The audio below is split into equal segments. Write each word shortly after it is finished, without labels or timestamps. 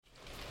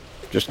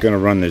Just going to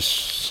run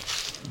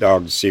this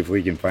dog to see if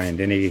we can find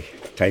any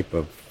type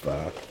of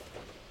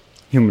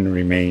human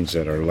remains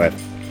that are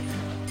left.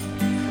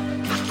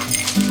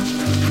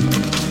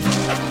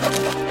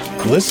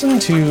 Listen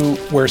to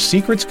Where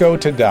Secrets Go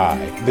to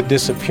Die, The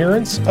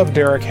Disappearance of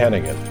Derek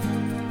Hennigan.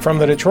 From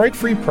the Detroit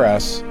Free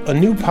Press, a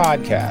new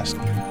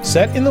podcast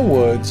set in the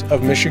woods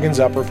of Michigan's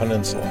Upper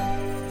Peninsula.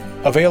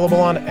 Available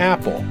on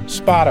Apple,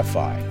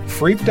 Spotify,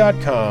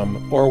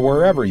 Freep.com, or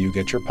wherever you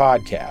get your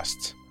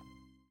podcasts.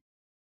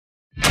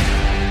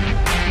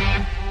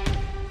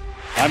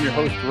 I'm your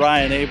host,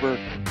 Ryan Aber,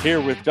 here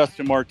with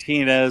Justin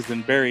Martinez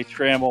and Barry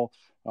Trammell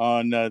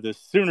on the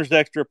Sooners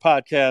Extra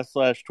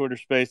podcast / Twitter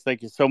space.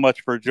 Thank you so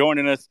much for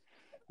joining us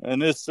in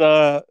this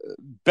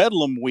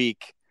Bedlam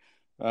week,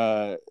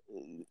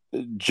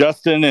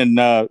 Justin,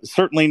 and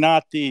certainly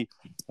not the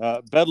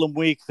Bedlam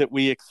week that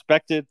we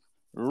expected,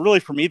 really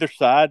from either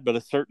side,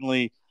 but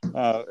certainly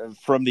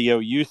from the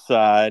OU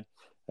side.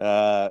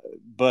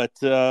 But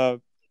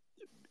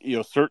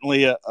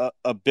certainly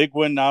a big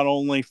one, not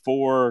only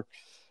for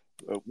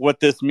what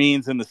this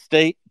means in the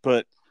state,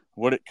 but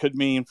what it could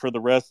mean for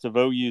the rest of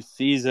OU's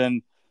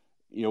season.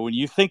 When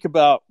you think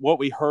about what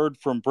we heard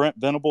from Brent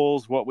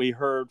Venables, what we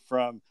heard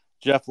from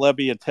Jeff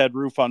Lebby and Ted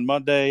Roof on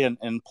Monday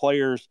and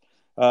players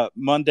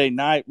Monday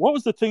night, what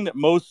was the thing that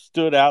most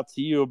stood out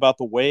to you about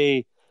the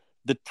way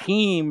the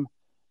team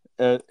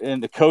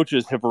and the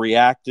coaches have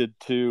reacted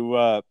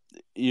to,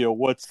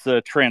 what's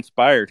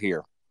transpired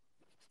here?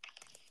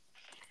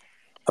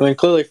 I mean,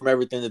 clearly from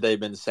everything that they've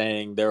been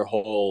saying, their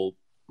whole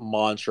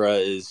mantra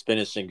is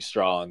finishing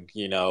strong.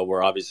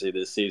 Where obviously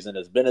this season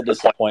has been a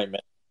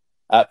disappointment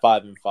at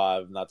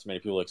 5-5. Not too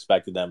many people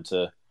expected them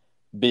to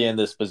be in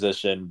this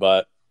position,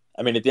 but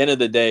I mean, at the end of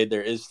the day,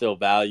 there is still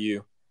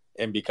value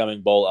in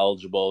becoming bowl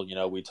eligible.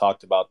 We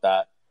talked about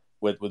that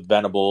with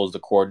Venables,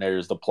 the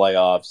coordinators, the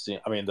playoffs.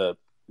 I mean, the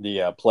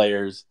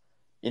players.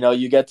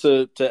 You get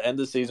to end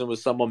the season with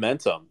some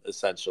momentum,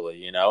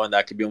 essentially. And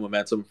that could be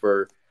momentum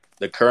for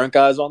the current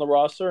guys on the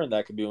roster, and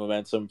that could be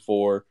momentum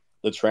for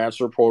the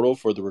transfer portal,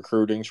 for the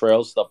recruiting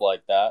trail, stuff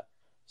like that.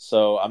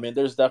 So, I mean,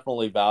 there's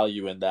definitely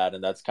value in that,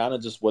 and that's kind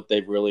of just what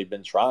they've really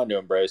been trying to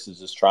embrace, is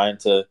just trying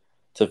to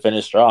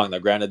finish strong. Now,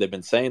 granted, they've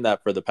been saying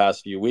that for the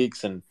past few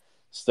weeks, and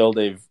still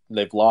they've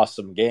lost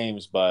some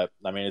games, but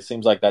I mean, it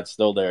seems like that's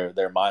still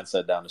their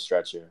mindset down the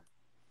stretch here.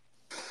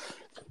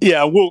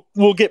 Yeah,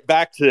 we'll get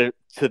back to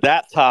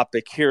that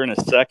topic here in a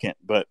second,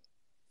 but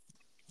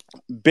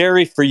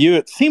Barry, for you,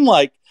 it seemed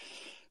like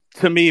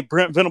to me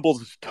Brent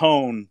Venables'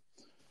 tone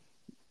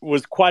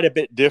was quite a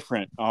bit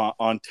different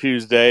on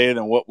Tuesday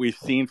than what we've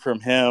seen from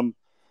him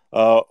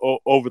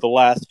over the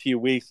last few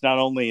weeks, not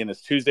only in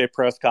his Tuesday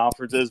press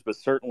conferences, but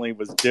certainly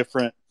was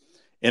different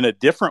in a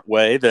different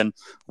way than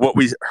what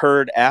we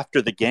heard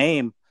after the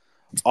game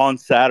on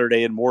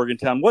Saturday in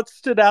Morgantown. What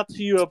stood out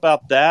to you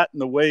about that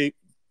and the way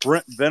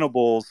Brent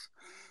Venables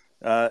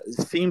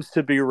seems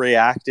to be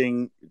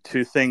reacting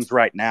to things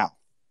right now?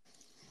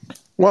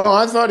 Well,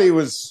 I thought he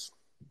was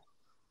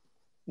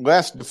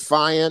less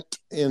defiant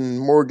in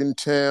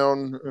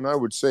Morgantown, and I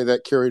would say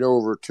that carried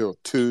over to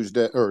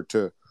Tuesday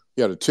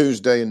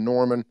in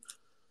Norman.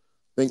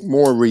 I think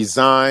more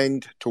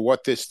resigned to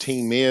what this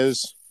team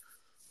is.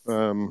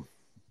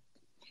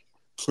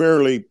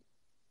 Clearly,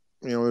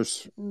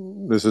 this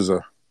is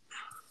a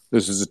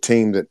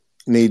team that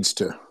needs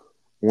to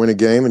win a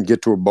game and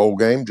get to a bowl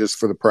game just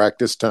for the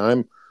practice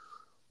time.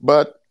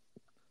 But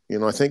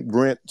I think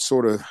Brent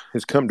sort of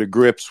has come to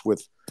grips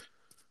with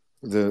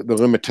the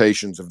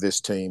limitations of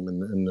this team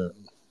and the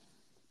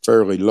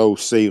fairly low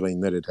ceiling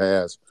that it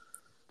has.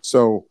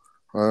 So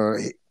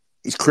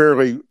he's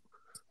clearly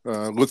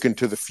looking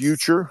to the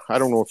future. I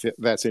don't know if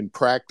that's in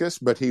practice,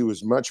 but he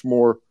was much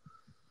more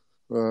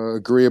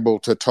agreeable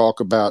to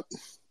talk about,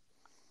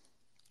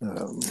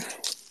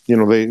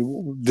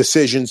 the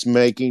decision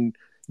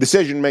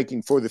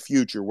making for the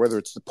future, whether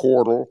it's the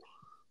portal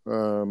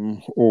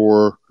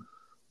or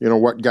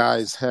what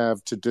guys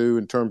have to do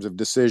in terms of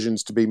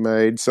decisions to be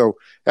made. So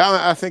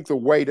I think the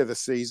weight of the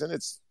season,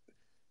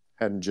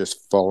 hadn't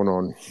just fallen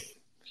on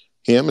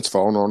him, it's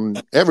fallen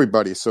on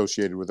everybody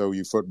associated with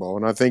OU football.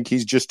 And I think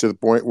he's just to the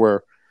point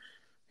where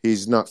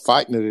he's not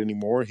fighting it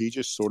anymore. He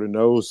just sort of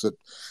knows that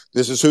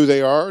this is who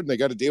they are and they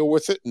got to deal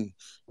with it and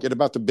get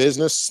about the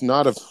business,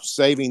 not of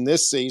saving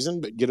this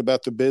season, but get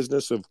about the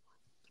business of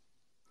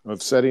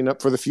setting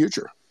up for the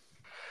future.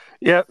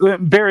 Yeah,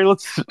 Barry,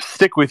 let's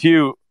stick with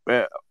you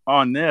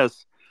on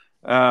this.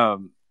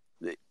 Often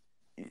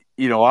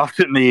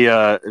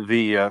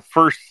the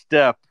first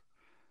step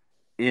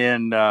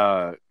in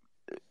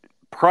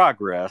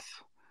progress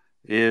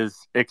is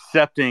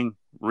accepting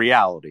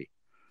reality.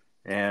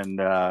 And,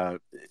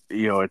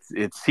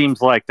 it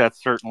seems like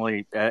that's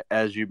certainly,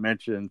 as you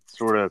mentioned,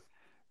 sort of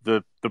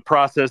the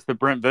process that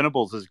Brent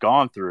Venables has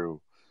gone through.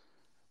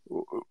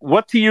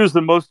 What to you is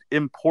the most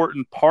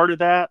important part of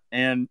that?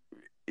 And,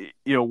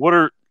 what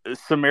are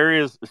some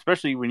areas,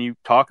 especially when you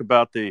talk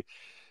about the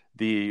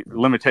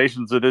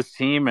limitations of this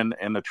team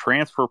and the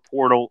transfer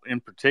portal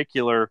in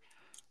particular,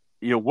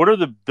 what are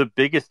the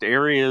biggest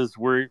areas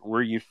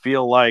where you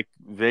feel like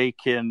they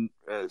can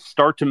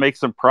start to make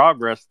some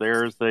progress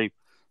there as they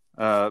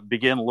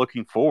begin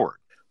looking forward?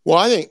 Well,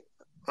 I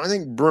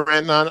think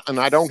Brent, and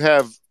I don't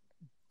have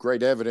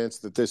great evidence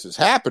that this is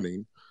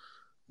happening,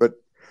 but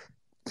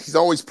he's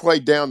always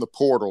played down the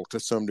portal to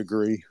some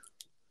degree.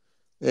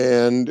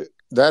 And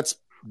that's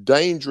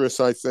dangerous,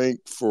 I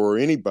think, for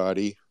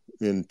anybody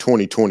in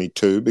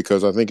 2022,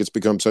 because I think it's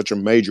become such a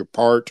major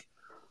part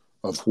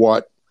of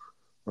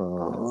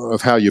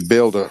of how you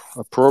build a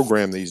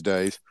program these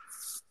days.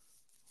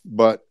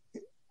 But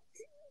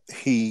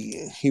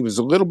he was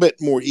a little bit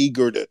more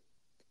eager to,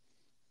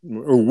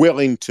 or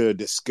willing to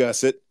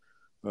discuss it,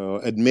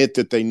 admit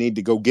that they need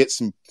to go get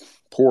some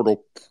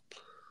portal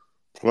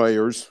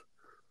players.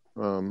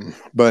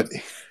 But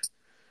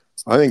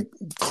I think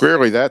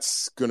clearly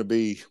that's going to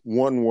be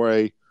one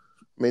way.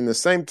 I mean, the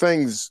same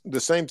things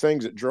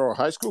that draw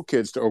high school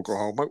kids to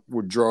Oklahoma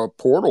would draw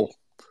portal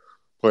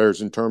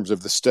players in terms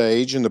of the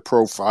stage and the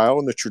profile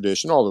and the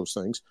tradition, all those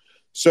things.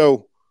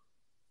 So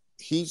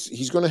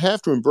he's going to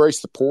have to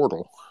embrace the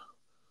portal.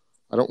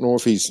 I don't know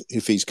if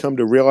he's come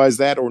to realize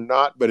that or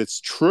not, but it's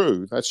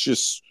true. That's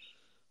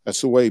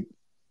the way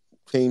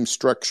teams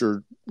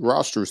structure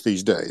rosters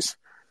these days.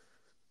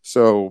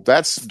 So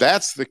that's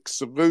the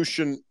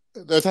solution.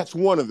 That's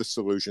one of the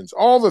solutions.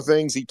 All the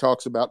things he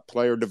talks about,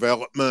 player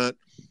development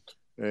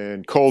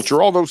and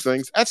culture, all those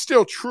things, that's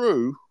still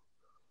true.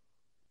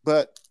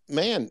 But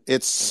man,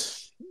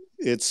 it's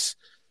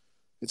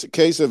a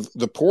case of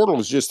the portal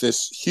is just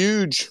this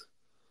huge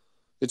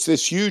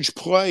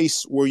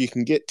place where you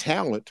can get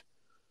talent.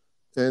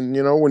 And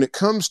when it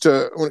comes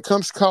to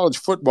college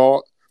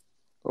football,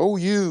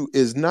 OU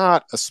is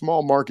not a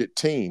small market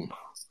team.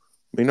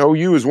 I mean,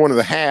 OU is one of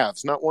the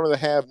haves, not one of the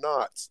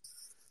have-nots.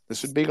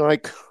 This would be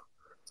like,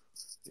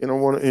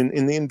 one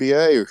in the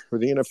NBA or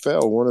the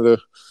NFL, one of the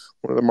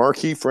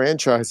marquee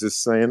franchises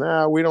saying,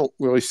 we don't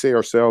really see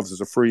ourselves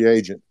as a free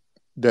agent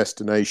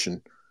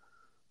destination.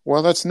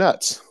 Well, that's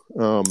nuts.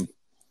 Of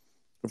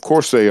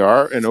course they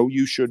are, and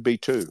OU should be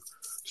too.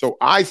 So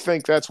I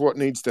think that's what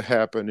needs to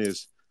happen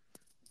is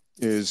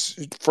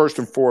first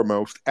and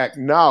foremost,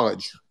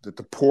 acknowledge that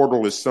the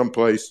portal is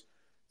someplace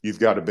you've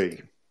got to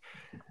be.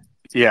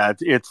 Yeah,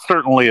 it's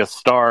certainly a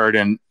start.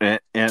 And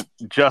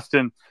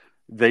Justin,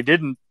 they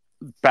didn't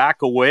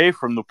back away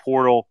from the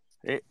portal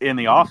in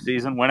the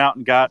offseason, went out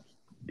and got,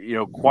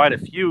 quite a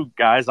few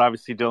guys.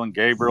 Obviously, Dylan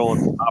Gabriel at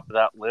the top of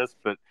that list,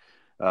 but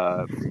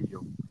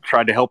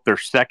tried to help their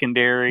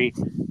secondary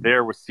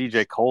there with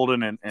C.J.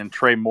 Colden and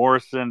Trey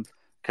Morrison,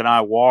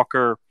 Kenai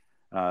Walker,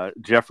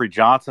 Jeffrey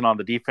Johnson on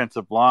the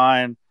defensive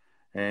line,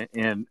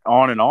 and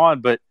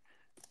on. But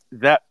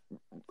that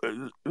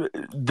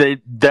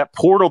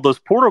portal, those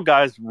portal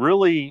guys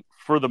really,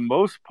 for the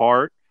most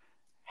part,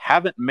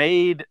 haven't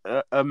made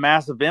a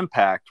massive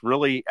impact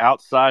really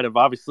outside of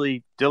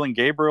obviously Dylan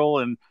Gabriel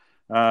and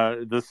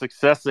the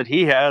success that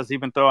he has,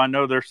 even though I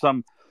know there's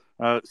some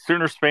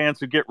Sooners fans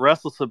who get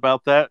restless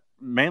about that,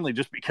 mainly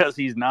just because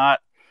he's not,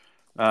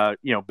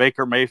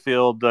 Baker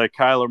Mayfield,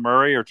 Kyler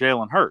Murray, or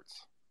Jalen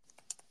Hurts.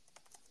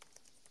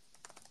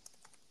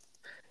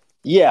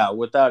 Yeah,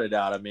 without a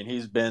doubt. I mean,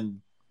 he's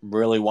been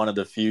really one of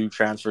the few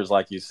transfers,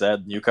 like you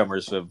said,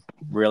 newcomers who have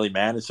really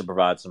managed to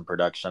provide some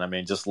production. I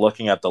mean, just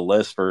looking at the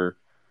list for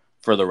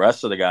the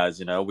rest of the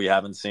guys, we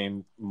haven't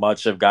seen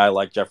much of a guy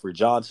like Jeffrey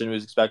Johnson,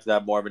 who's expected to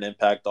have more of an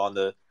impact on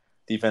the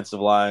defensive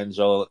line,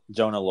 Jonah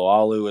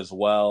Loalu as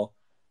well.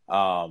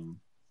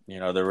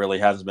 There really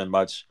hasn't been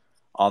much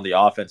on the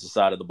offensive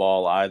side of the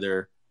ball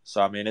either.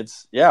 So, I mean,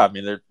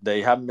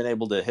 they haven't been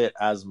able to hit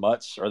as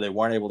much, or they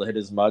weren't able to hit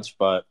as much.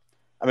 But,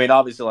 I mean,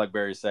 obviously, like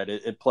Barry said,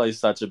 it plays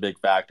such a big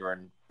factor.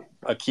 And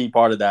a key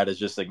part of that is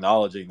just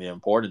acknowledging the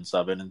importance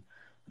of it. And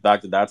the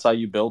fact that that's how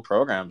you build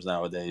programs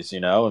nowadays,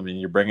 I mean,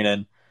 you're bringing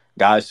in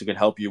guys who can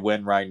help you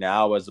win right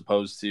now as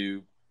opposed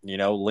to,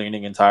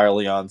 leaning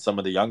entirely on some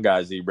of the young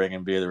guys that you bring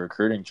in via the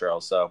recruiting trail.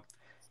 So,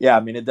 yeah,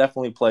 I mean, it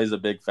definitely plays a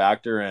big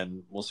factor,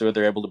 and we'll see what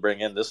they're able to bring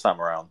in this time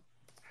around.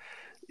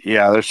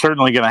 Yeah, they're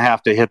certainly going to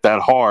have to hit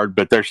that hard,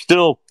 but there's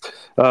still,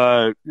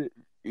 a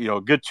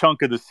good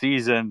chunk of the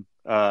season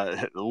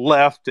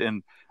left.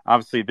 And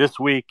obviously this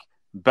week,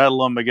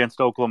 Bedlam against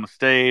Oklahoma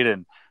State,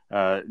 and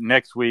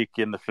next week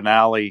in the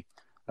finale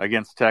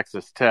against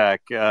Texas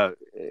Tech.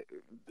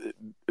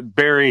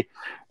 Barry,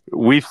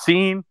 we've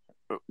seen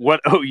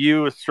what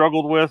OU has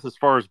struggled with as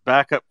far as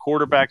backup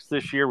quarterbacks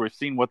this year. We've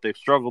seen what they've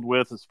struggled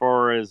with as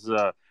far as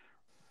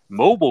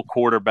mobile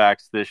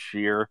quarterbacks this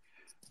year.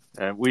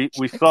 We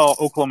saw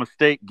Oklahoma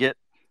State get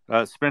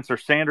Spencer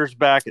Sanders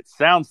back. It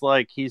sounds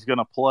like he's going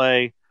to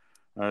play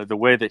the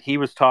way that he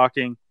was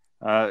talking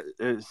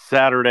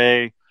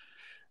Saturday.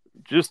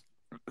 Just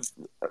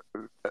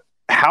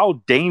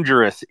how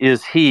dangerous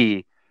is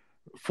he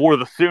for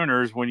the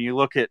Sooners when you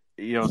look at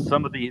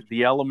some of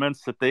the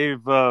elements that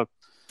they've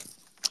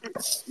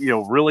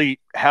really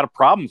had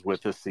problems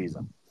with this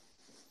season?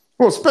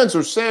 Well,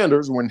 Spencer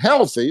Sanders, when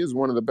healthy, is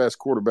one of the best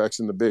quarterbacks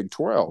in the Big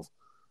 12.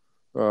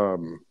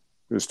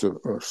 Just a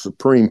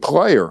supreme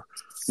player.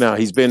 Now,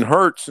 he's been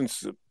hurt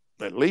since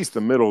at least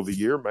the middle of the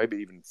year, maybe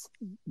even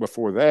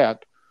before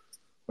that.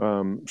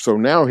 So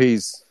now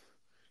he's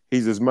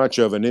as much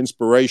of an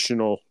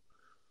inspirational,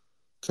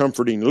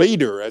 comforting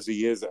leader as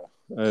he is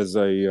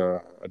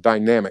a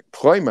dynamic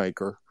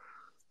playmaker.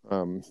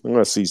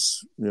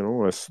 Unless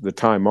unless the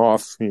time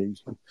off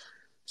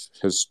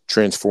has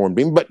transformed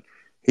him. But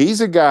he's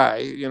a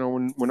guy,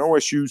 when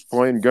OSU's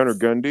playing Gunnar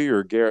Gundy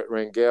or Garrett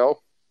Rangel,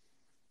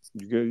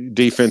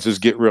 defenses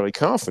get really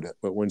confident.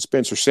 But when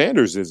Spencer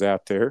Sanders is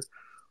out there,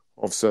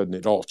 all of a sudden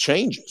it all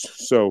changes.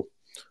 So,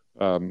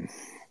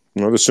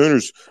 the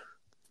Sooners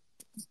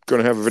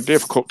going to have a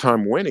difficult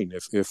time winning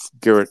if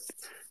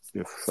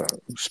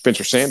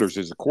Spencer Sanders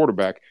is a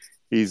quarterback.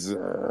 He's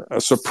a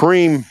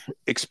supreme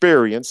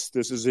experience.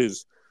 This is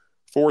his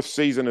 4th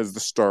season as the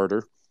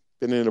starter.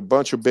 Been in a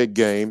bunch of big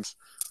games,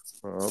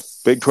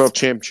 Big 12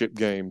 championship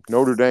game,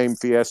 Notre Dame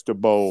Fiesta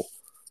Bowl,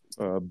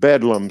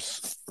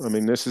 Bedlams. I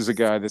mean, this is a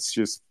guy that's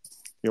just,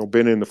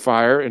 been in the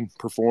fire and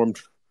performed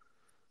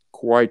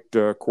quite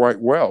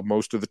well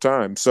most of the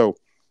time. So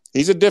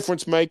he's a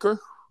difference maker.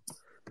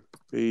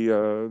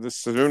 The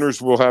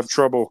Sooners will have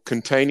trouble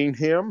containing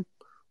him.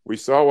 We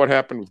saw what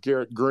happened with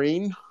Garrett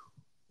Green,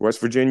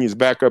 West Virginia's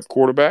backup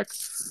quarterback,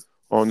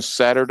 on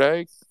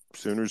Saturday.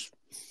 Sooners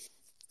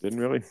didn't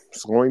really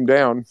slow him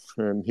down,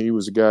 and he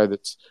was a guy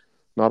that's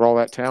not all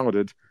that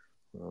talented.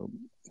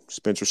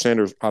 Spencer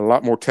Sanders, a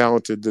lot more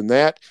talented than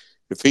that.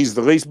 If he's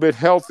the least bit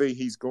healthy,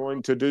 he's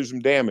going to do some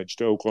damage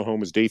to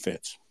Oklahoma's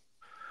defense.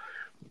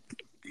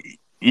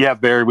 Yeah,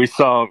 Barry, we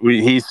saw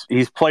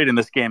he's played in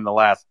this game the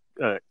last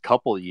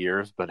couple of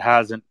years, but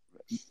hasn't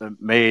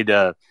made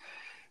in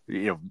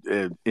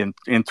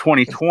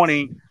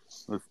 2020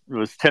 it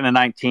was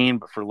 10-19,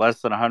 but for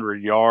less than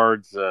 100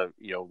 yards.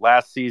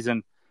 Last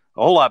season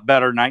a whole lot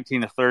better,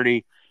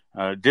 19-30.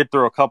 Did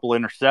throw a couple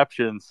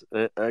interceptions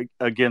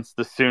against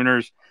the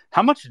Sooners.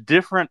 How much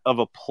different of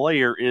a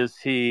player is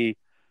he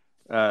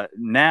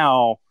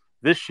now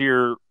this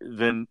year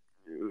than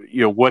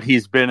what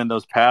he's been in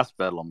those past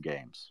Bedlam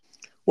games?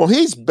 Well,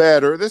 he's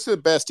better. This is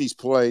the best he's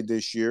played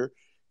this year.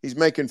 He's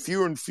making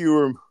fewer and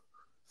fewer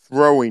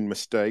throwing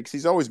mistakes.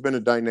 He's always been a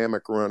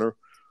dynamic runner.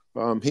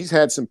 He's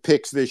had some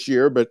picks this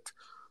year, but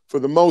for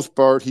the most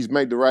part, he's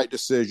made the right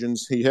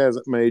decisions. He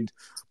hasn't made a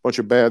bunch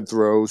of bad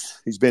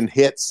throws. He's been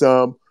hit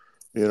some,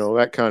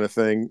 that kind of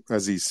thing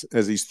as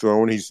he's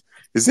thrown. His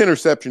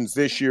interceptions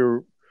this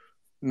year,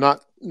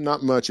 not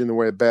much in the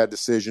way of bad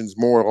decisions,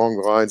 more along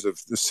the lines of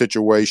the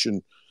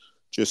situation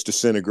just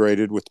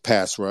disintegrated with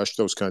pass rush,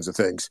 those kinds of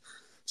things.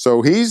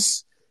 So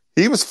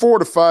he was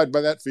fortified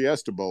by that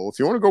Fiesta Bowl. If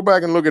you want to go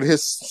back and look at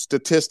his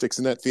statistics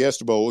in that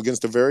Fiesta Bowl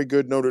against a very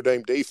good Notre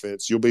Dame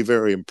defense, you'll be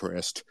very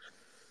impressed.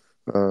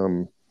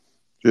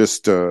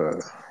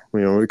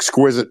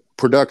 Exquisite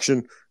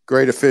production,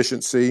 great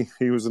efficiency.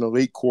 He was an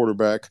elite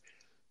quarterback.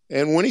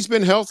 And when he's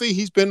been healthy,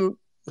 he's been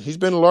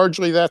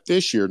largely that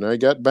this year. Now he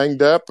got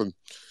banged up, and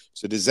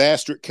it's a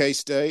disaster at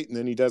K-State, and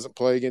then he doesn't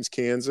play against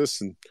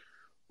Kansas and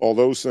all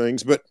those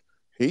things. But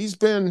he's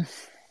been,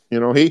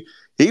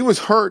 he was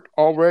hurt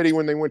already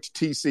when they went to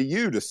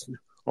TCU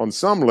on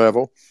some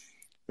level,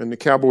 and the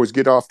Cowboys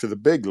get off to the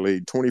big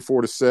lead,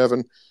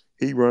 24-7.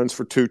 He runs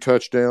for 2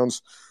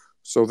 touchdowns.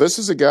 So this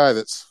is a guy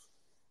that's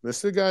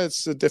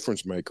a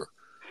difference maker,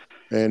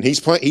 and he's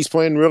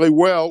playing really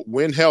well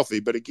when healthy.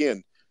 But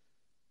again,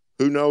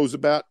 who knows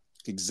about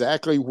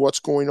exactly what's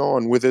going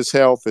on with his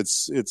health?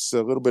 It's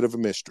a little bit of a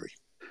mystery.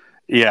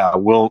 Yeah,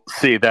 we'll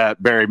see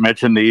that. Barry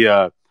mentioned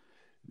the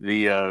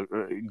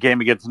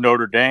game against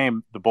Notre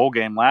Dame, the bowl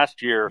game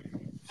last year,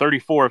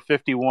 34 of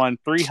 51,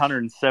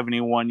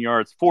 371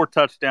 yards, 4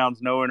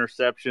 touchdowns, no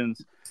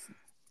interceptions.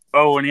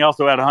 Oh, and he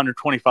also had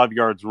 125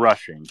 yards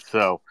rushing.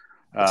 So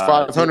it's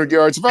 500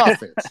 yards of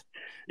offense.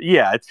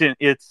 Yeah,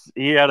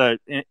 he had an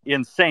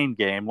insane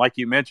game, like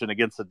you mentioned,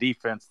 against a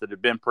defense that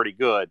had been pretty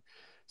good.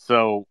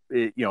 So,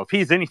 if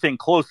he's anything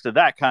close to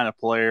that kind of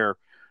player,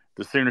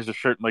 the Sooners are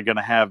certainly going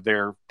to have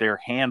their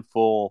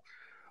handful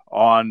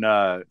on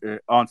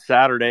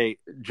Saturday.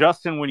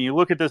 Justin, when you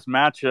look at this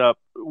matchup,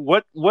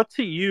 what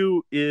to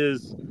you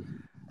is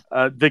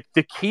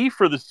the key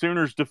for the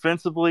Sooners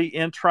defensively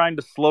in trying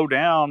to slow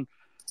down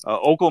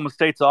Oklahoma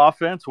State's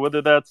offense,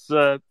 whether that's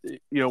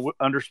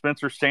under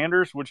Spencer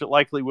Sanders, which it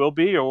likely will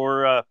be,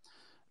 or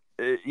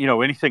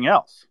anything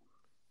else?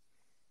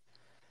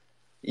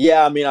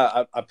 Yeah, I mean,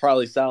 I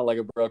probably sound like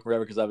a broken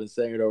record because I've been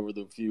saying it over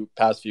the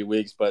past few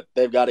weeks, but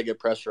they've got to get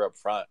pressure up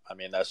front. I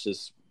mean, that's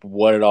just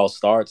what it all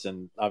starts,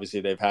 and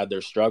obviously they've had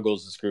their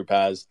struggles, this group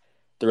has,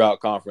 throughout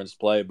conference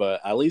play,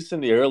 but at least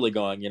in the early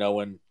going,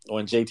 when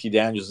JT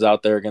Daniels was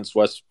out there against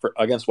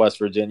West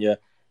Virginia,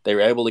 they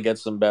were able to get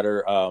some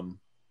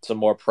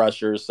more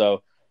pressure,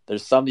 so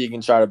there's something you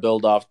can try to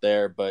build off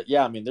there. But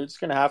yeah, I mean, they're just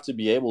going to have to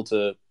be able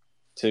to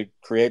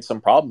create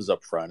some problems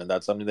up front, and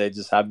that's something they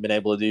just haven't been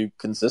able to do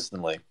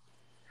consistently.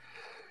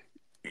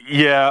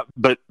 Yeah,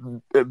 but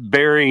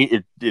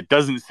Barry, it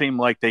doesn't seem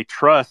like they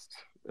trust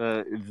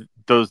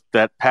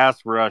that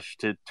pass rush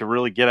to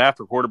really get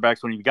after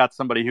quarterbacks when you've got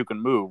somebody who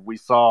can move. We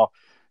saw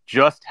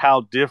just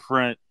how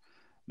different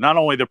not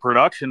only the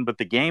production but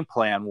the game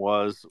plan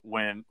was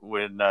when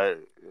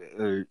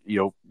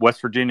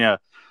West Virginia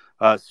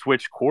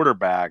switched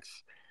quarterbacks.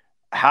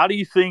 How do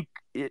you think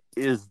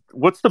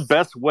what's the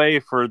best way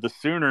for the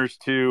Sooners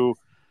to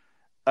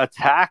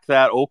attack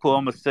that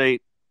Oklahoma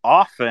State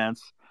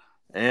offense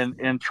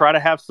and try to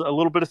have a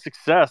little bit of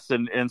success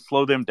and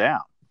slow them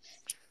down?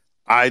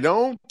 I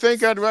don't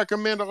think I'd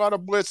recommend a lot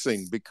of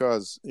blitzing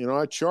because,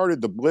 I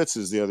charted the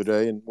blitzes the other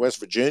day in West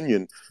Virginia,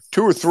 and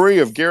 2 or 3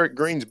 of Garrett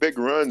Green's big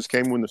runs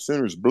came when the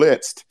Sooners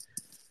blitzed.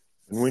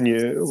 And when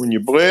you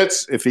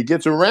blitz, if he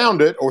gets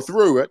around it or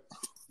through it,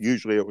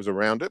 usually it was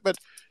around it, but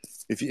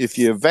if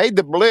you evade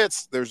the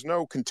blitz, there's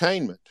no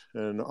containment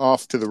and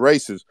off to the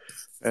races.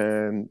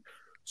 And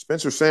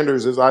Spencer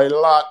Sanders is a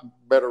lot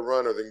better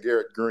runner than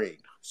Garrett Green.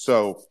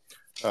 So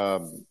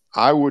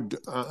I would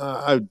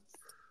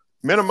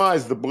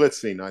minimize the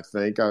blitzing. I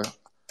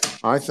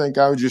think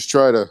I would just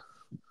try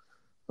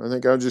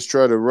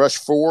to rush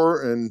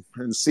 4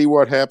 and see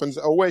what happens.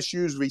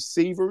 OSU's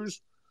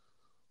receivers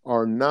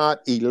are not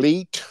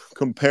elite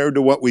compared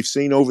to what we've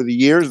seen over the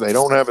years. They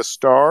don't have a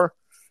star.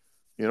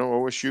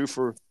 OSU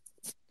for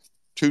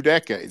 2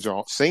 decades,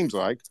 it seems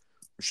like.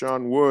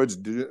 Rashawn Woods,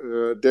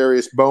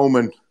 Darius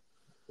Bowman,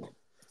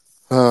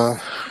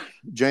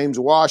 James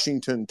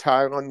Washington,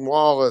 Tylan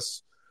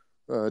Wallace,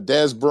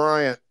 Dez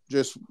Bryant,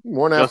 just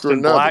one after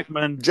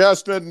another.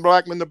 Justin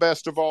Blackman, the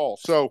best of all.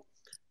 So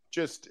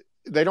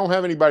they don't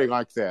have anybody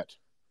like that.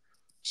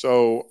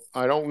 So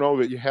I don't know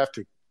that you have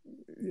to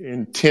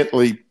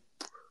intently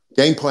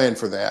game plan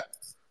for that.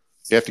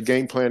 You have to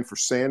game plan for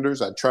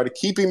Sanders. I'd try to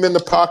keep him in the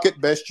pocket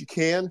best you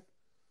can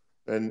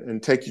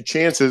and take your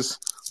chances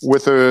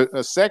with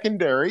a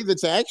secondary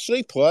that's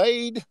actually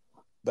played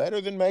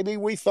better than maybe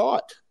we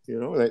thought.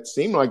 That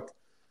seemed like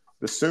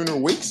the Sooner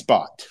weak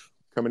spot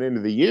coming into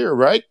the year,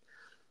 right?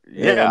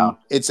 Yeah. And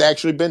it's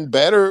actually been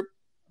better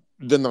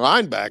than the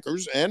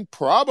linebackers and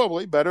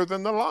probably better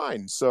than the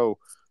line. So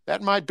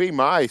that might be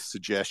my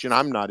suggestion.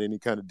 I'm not any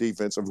kind of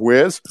defensive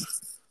whiz,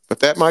 but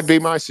that might be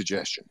my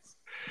suggestion.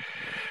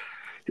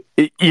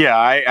 Yeah,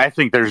 I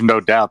think there's no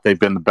doubt they've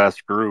been the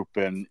best group,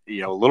 and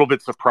a little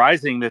bit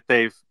surprising that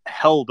they've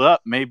held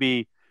up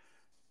maybe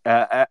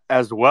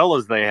as well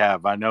as they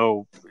have. I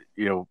know,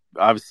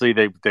 obviously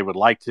they would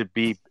like to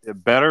be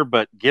better,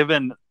 but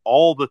given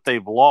all that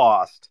they've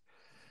lost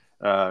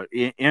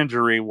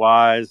injury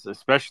wise,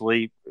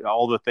 especially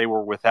all that they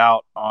were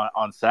without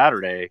on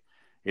Saturday,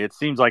 it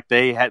seems like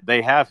they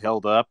have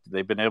held up.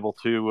 They've been able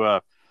to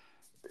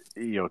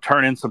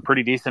turn in some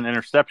pretty decent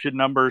interception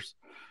numbers.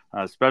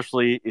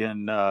 Especially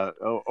in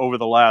over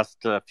the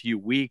last few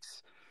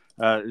weeks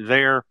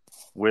there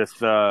with,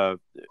 8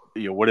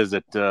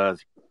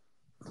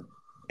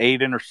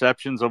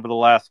 interceptions over the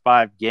last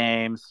 5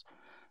 games,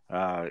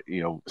 7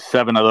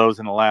 of those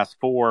in the last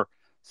 4.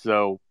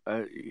 So,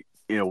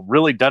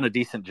 really done a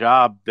decent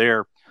job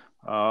there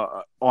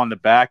on the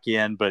back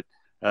end. But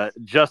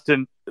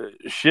Justin,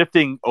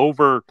 shifting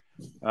over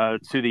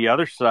to the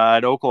other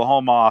side,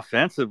 Oklahoma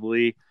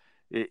offensively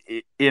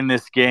in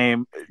this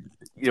game,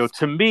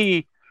 to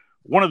me,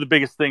 one of the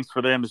biggest things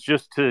for them is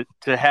just to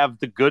have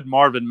the good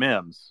Marvin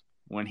Mims.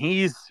 When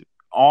he's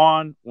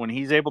on, when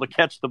he's able to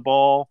catch the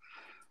ball,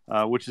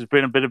 which has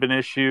been a bit of an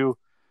issue,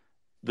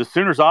 the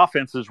Sooners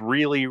offense is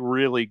really,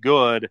 really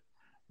good.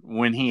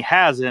 When he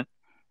hasn't,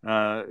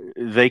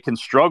 they can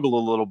struggle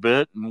a little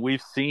bit. And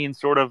we've seen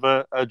sort of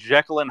a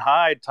Jekyll and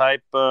Hyde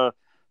type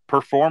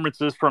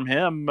performances from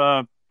him,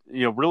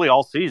 really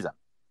all season.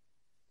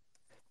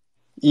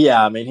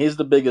 Yeah, I mean, he's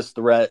the biggest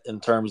threat in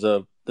terms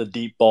of the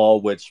deep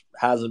ball, which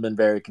hasn't been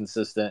very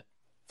consistent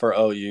for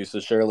OU.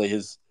 So surely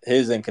his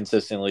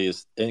inconsistency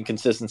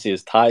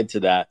is tied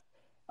to that.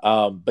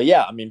 But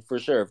yeah, I mean, for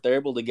sure, if they're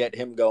able to get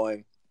him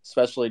going,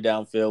 especially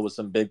downfield with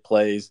some big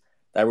plays,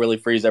 that really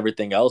frees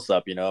everything else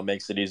up. It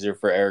makes it easier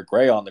for Eric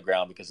Gray on the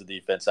ground because the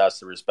defense has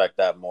to respect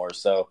that more.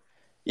 So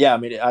yeah, I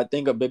mean, I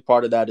think a big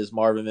part of that is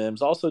Marvin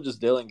Mims. Also,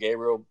 just Dylan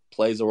Gabriel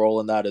plays a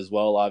role in that as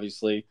well.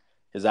 Obviously,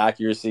 his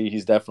accuracy,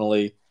 he's had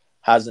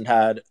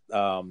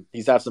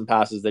some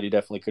passes that he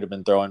definitely could have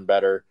been throwing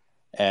better,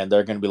 and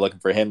they're going to be looking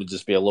for him to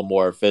just be a little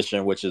more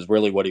efficient, which is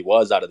really what he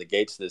was out of the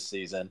gates this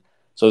season.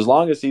 So as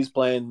long as he's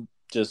playing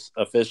just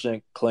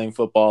efficient, clean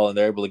football, and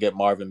they're able to get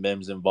Marvin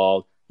Mims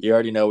involved, you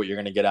already know what you're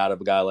going to get out of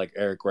a guy like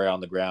Eric Gray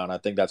on the ground. I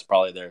think that's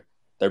probably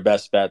their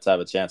best bet to have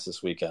a chance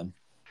this weekend.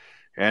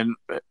 And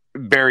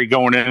Barry,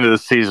 going into the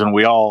season,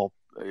 we all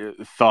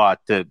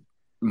thought that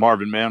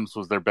Marvin Mims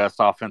was their best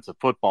offensive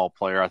football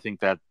player. I think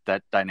that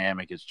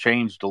dynamic has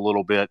changed a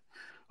little bit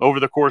over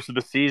the course of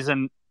the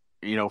season,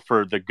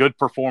 for the good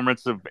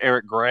performance of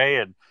Eric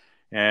Gray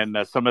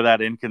and some of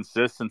that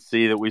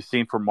inconsistency that we've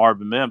seen from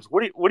Marvin Mims.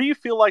 What do you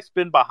feel like's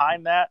been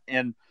behind that?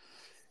 And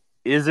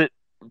is it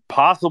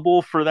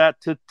possible for that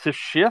to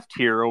shift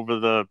here over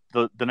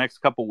the next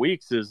couple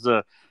weeks as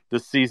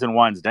this season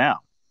winds down?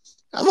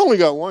 I've only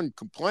got one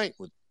complaint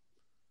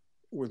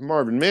with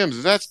Marvin Mims,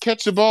 is that's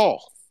catch the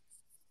ball.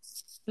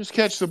 Just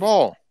catch the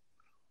ball.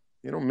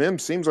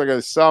 Mims seems like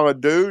a solid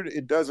dude.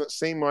 It doesn't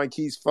seem like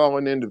he's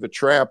fallen into the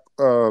trap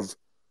of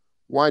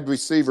wide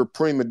receiver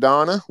prima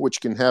donna,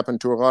 which can happen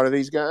to a lot of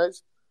these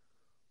guys.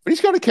 But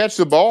he's got to catch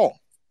the ball.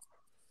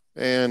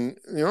 And,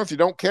 if you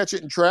don't catch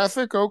it in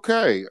traffic,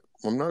 okay.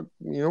 We're not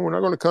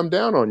going to come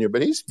down on you.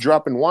 But he's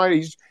dropping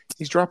wide.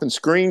 He's dropping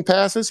screen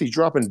passes. He's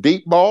dropping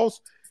deep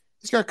balls.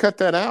 He's got to cut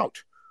that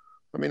out.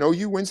 I mean,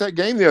 OU wins that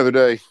game the other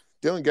day.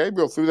 Dillon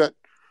Gabriel threw that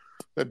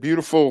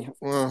beautiful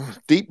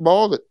deep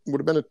ball that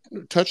would have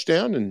been a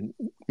touchdown, and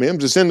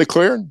Mims is in the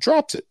clear and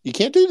drops it. You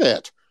can't do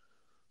that.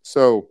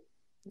 So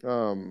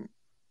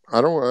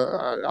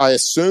I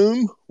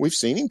assume we've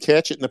seen him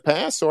catch it in the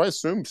past, so I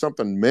assume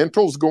something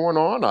mental's going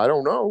on. I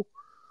don't know.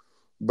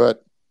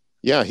 But,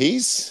 yeah,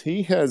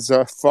 he has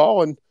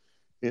fallen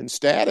in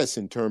status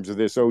in terms of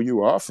this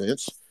OU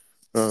offense.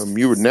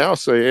 You would now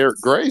say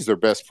Eric Gray's their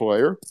best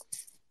player.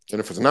 And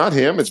if it's not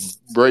him, it's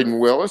Braden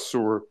Willis,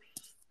 or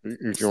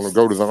if you want to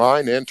go to the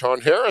line,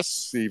 Anton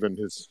Harris even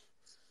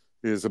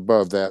is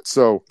above that.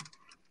 So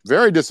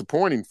very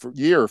disappointing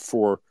year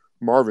for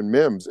Marvin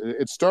Mims.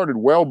 It started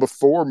well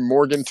before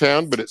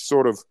Morgantown, but it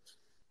sort of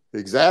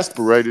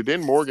exasperated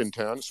in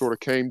Morgantown. It sort of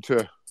came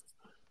to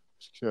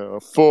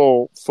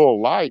full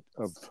light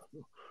of,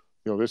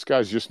 this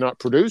guy's just not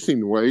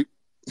producing the way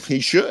he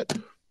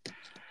should.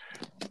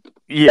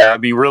 Yeah, I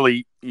mean,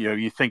 really,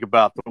 you think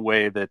about the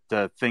way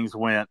that things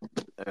went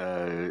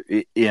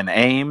in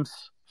Ames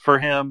for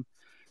him.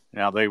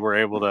 Now they were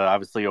able to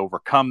obviously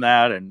overcome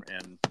that, and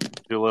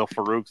Jalil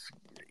Farouk's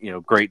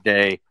great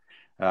day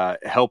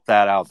helped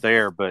that out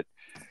there. But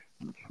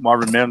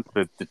Marvin Mims,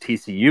 the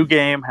TCU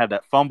game, had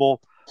that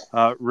fumble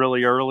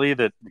really early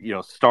that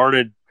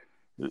started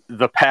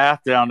the path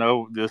down.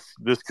 Oh,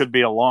 this could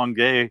be a long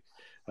day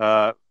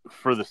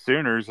for the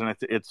Sooners, and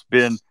it's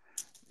been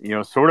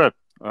sort of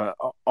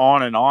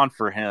on and on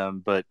for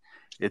him. But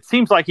it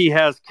seems like he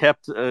has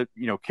kept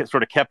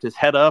sort of kept his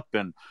head up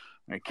and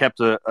kept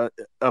a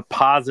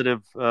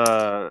positive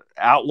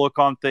outlook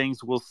on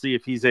things. We'll see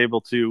if he's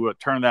able to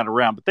turn that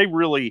around. But they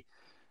really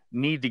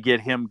need to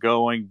get him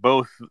going,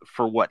 both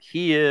for what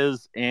he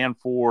is and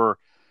for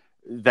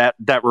that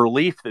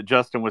relief that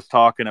Justin was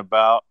talking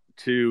about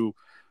to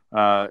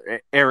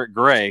Eric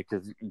Gray,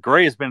 because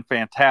Gray has been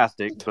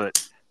fantastic,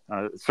 but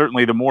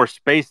certainly the more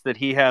space that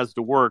he has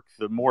to work,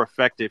 the more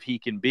effective he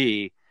can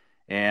be.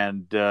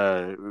 And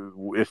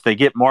if they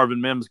get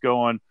Marvin Mims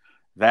going,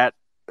 that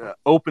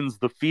opens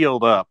the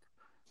field up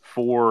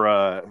for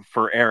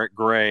Eric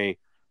Gray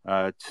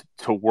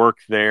to work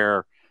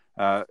there.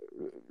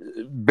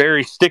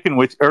 Barry, sticking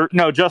with, or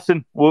no,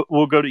 Justin,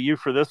 we'll go to you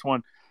for this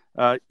one.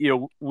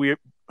 We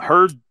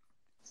heard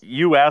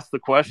you ask the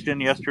question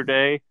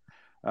yesterday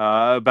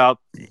about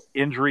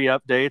injury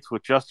updates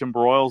with Justin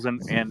Broyles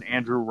and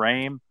Andrew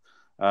Rame.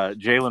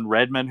 Jalen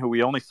Redmond, who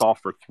we only saw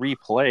for 3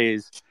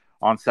 plays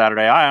on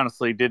Saturday. I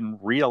honestly didn't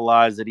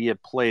realize that he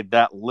had played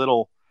that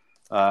little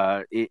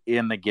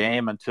in the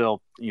game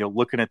until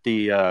looking at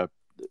the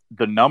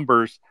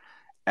numbers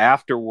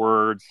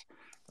afterwards.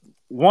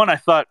 One, I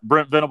thought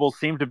Brent Venables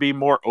seemed to be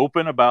more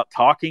open about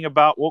talking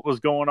about what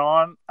was going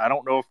on. I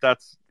don't know if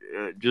that's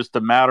just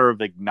a matter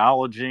of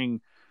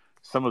acknowledging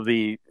some of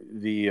the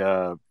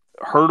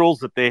hurdles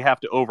that they have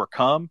to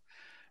overcome.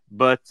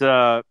 But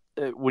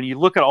when you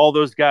look at all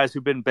those guys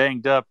who've been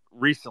banged up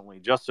recently,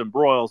 Justin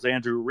Broyles,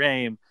 Andrew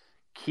Rame,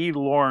 Key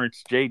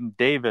Lawrence, Jaden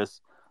Davis,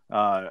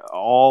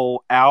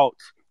 all out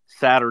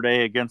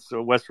Saturday against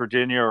West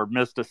Virginia or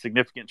missed a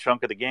significant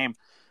chunk of the game.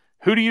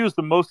 Who do you use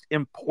the most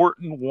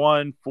important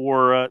one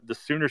for the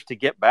Sooners to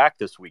get back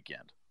this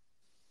weekend?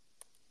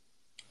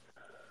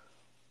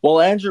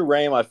 Well, Andrew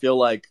Rame, I feel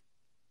like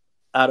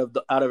out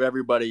of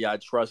everybody, I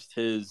trust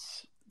the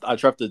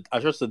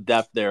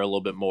depth there a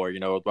little bit more.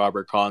 With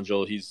Robert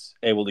Conjol, he's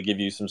able to give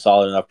you some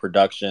solid enough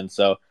production.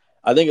 So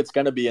I think it's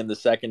going to be in the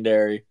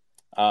secondary.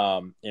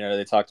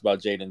 They talked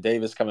about Jaden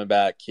Davis coming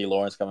back, Key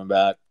Lawrence coming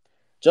back.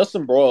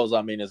 Justin Broyles,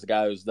 is a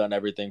guy who's done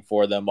everything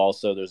for them.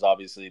 Also, there's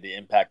obviously the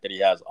impact that he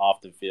has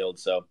off the field.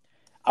 So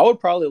I would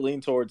probably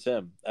lean towards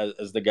him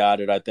as the guy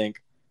that I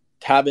think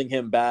having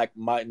him back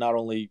might not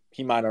only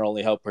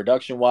help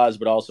production-wise,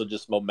 but also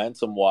just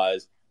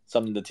momentum-wise,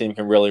 something the team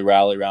can really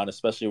rally around,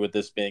 especially with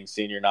this being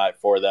senior night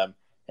for them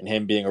and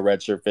him being a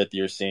redshirt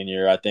fifth-year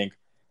senior. I think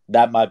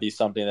that might be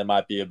something that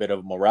might be a bit of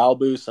a morale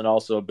boost and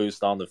also a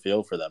boost on the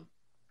field for them.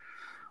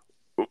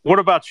 What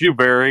about you,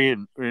 Barry?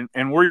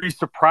 And were you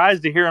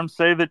surprised to hear him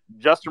say that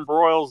Justin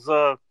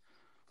Broyles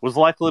was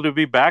likely to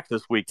be back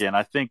this weekend?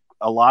 I think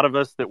a lot of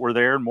us that were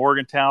there in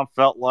Morgantown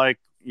felt like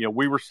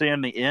we were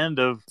seeing the end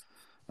of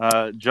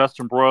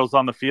Justin Broyles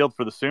on the field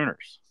for the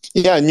Sooners.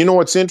 Yeah, and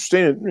what's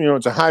interesting?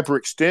 It's a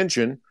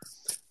hyperextension.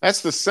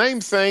 That's the same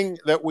thing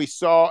that we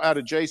saw out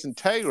of Jason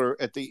Taylor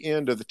at the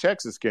end of the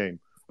Texas game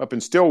up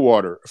in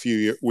Stillwater a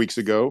few weeks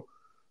ago.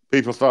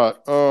 People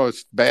thought, "Oh,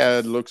 it's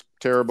bad, looks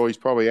terrible. He's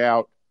probably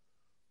out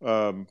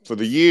for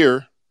the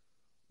year,"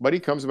 but he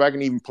comes back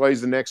and even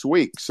plays the next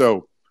week.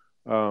 So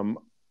I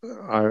don't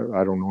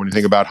know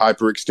anything about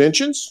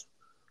hyperextensions,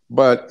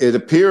 but it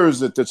appears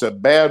that it's a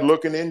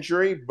bad-looking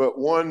injury, but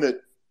one that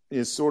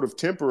is sort of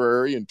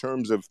temporary in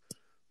terms of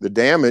the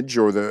damage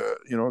or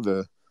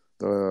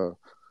the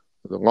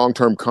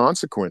long-term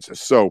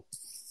consequences. So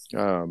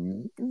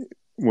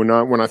when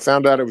I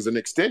found out it was an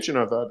extension,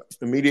 I thought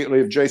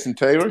immediately of Jason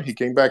Taylor. He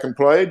came back and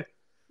played,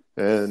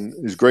 and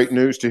it's great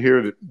news to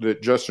hear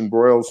that Justin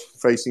Broyles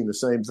facing the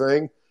same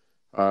thing.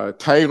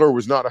 Taylor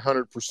was not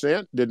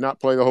 100%, did not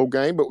play the whole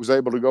game, but was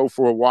able to go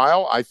for a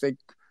while. I think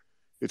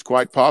it's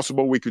quite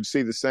possible we could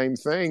see the same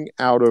thing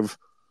out of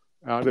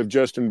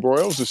Justin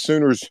Broyles. The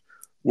Sooners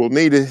will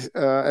need,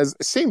 it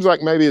seems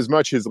like maybe as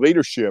much his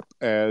leadership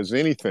as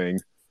anything.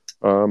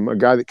 A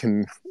guy that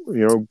can,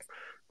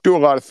 do a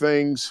lot of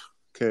things,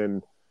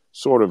 can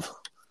sort of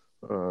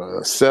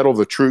settle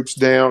the troops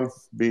down,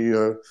 be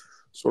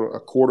sort of a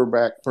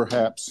quarterback,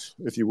 perhaps,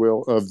 if you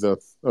will, of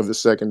the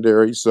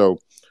secondary. So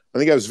I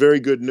think that was very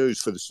good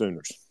news for the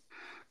Sooners.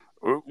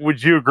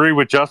 Would you agree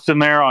with Justin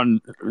there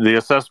on the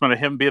assessment of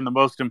him being the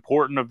most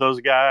important of those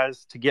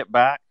guys to get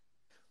back?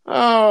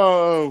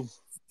 Oh,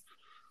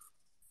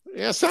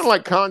 yeah, it sounded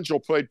like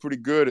Conjal played pretty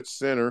good at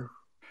center.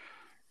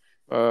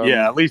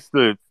 Yeah, at least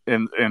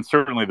and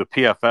certainly the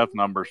PFF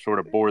numbers sort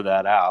of bore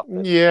that out.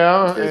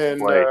 Yeah,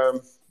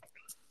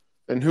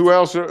 and who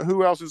else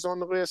is on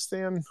the list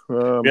then?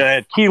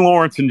 Yeah, Key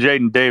Lawrence and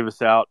Jaden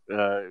Davis out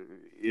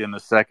in the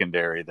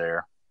secondary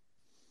there.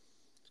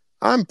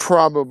 I'm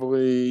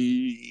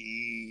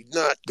probably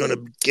not going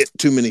to get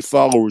too many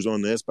followers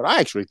on this, but I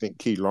actually think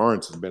Key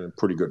Lawrence has been a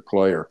pretty good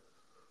player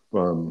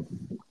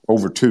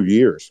over 2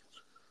 years.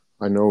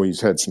 I know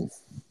he's had some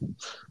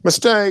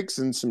mistakes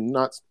and some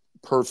not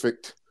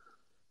perfect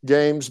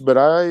games, but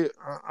I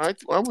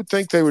would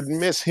think they would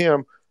miss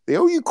him. The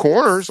OU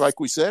corners, like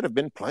we said, have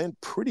been playing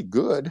pretty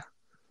good.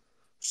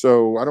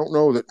 So I don't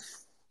know that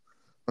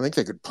 – I think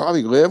they could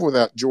probably live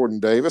without Jaden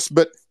Davis.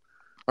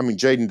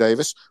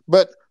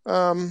 But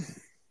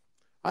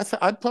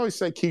I'd probably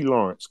say Key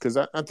Lawrence because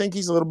I think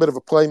he's a little bit of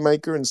a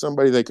playmaker and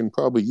somebody they can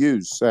probably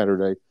use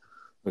Saturday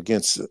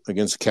against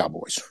the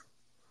Cowboys.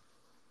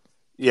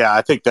 Yeah,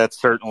 I think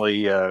that's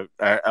certainly I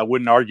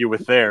wouldn't argue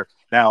with there.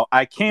 Now,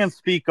 I can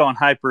speak on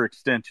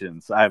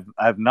hyperextensions.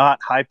 I've not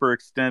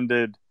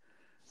hyperextended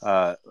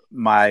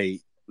my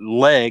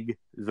leg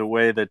the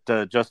way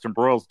that Justin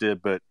Broyles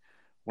did, but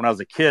when I was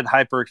a kid,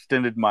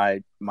 hyperextended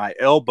my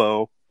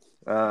elbow,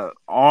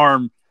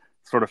 arm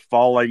sort of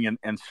falling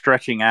and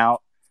stretching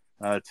out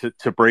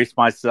to brace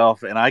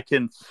myself, and I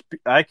can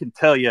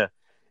tell you,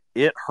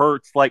 it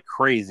hurts like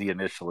crazy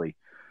initially.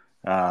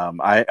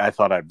 I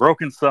thought I'd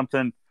broken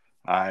something.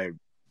 I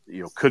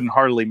couldn't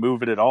hardly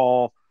move it at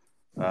all.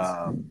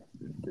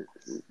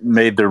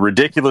 Made the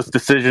ridiculous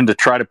decision to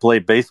try to play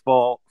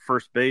baseball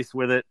first base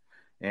with it,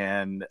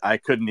 and I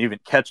couldn't even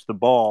catch the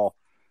ball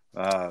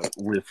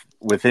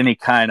with any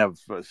kind of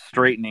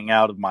straightening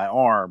out of my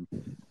arm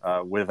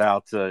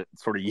without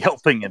sort of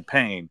yelping in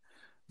pain.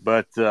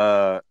 But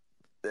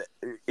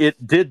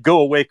it did go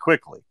away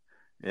quickly.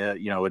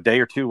 A day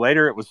or two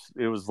later, it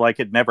was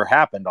like it never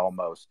happened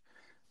almost.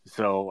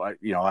 So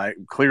I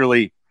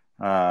clearly.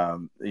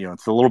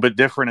 It's a little bit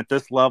different at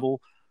this level.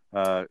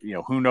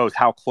 Who knows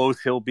how close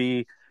he'll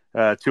be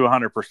to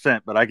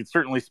 100%, but I can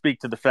certainly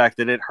speak to the fact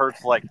that it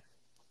hurts like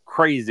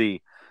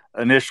crazy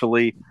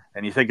initially,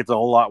 and you think it's a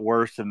whole lot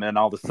worse, and then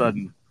all of a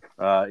sudden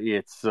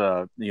it's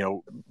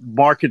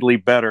markedly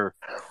better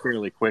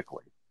fairly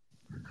quickly.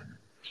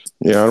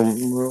 Yeah,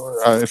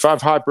 if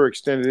I've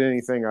hyperextended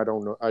anything, I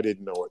don't know. I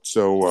didn't know it.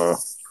 So,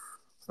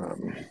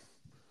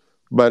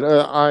 but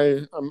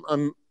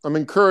I'm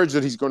encouraged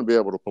that he's going to be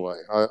able to play.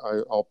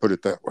 I'll put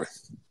it that way.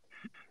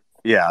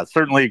 Yeah,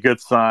 certainly a good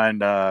sign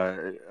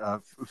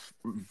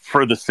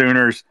for the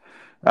Sooners.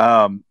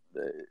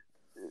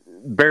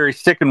 Barry,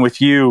 sticking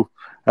with you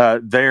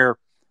there,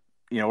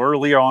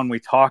 early on we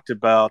talked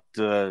about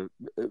the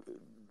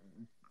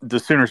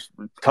Sooners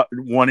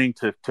wanting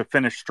to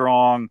finish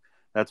strong.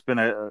 That's been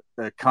a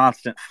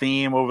constant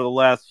theme over the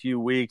last few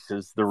weeks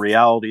as the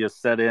reality has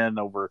set in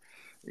over,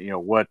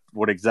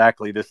 what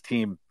exactly this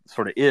team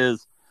sort of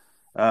is.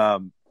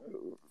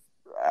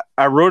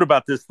 I wrote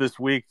about this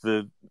week,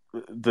 the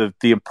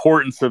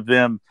importance of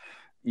them,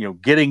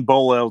 getting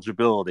bowl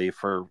eligibility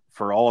for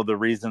all of the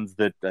reasons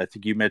that I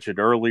think you mentioned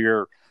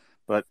earlier.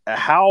 But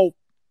how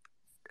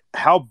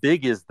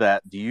big is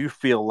that, do you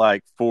feel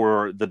like,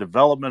 for the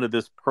development of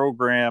this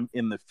program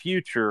in the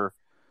future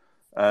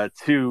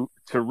to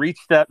reach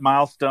that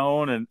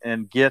milestone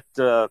and get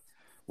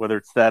whether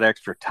it's that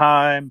extra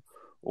time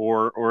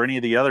or any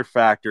of the other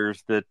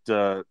factors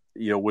that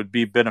would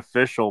be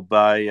beneficial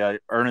by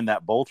earning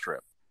that bowl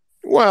trip?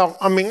 Well,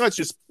 I mean,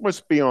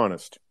 let's be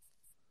honest.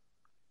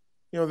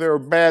 There are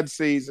bad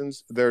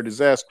seasons, there are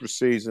disastrous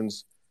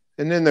seasons,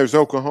 and then there's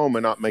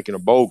Oklahoma not making a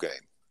bowl game.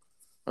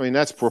 I mean,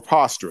 that's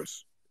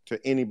preposterous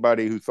to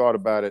anybody who thought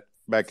about it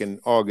back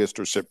in August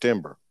or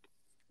September,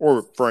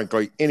 or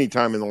frankly, any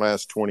time in the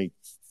last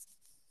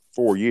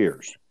 24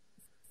 years.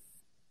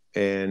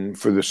 And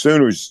for the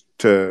Sooners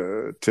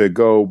to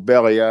go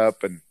belly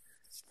up and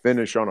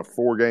finish on a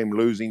 4-game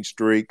losing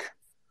streak,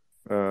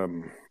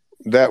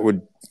 that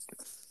would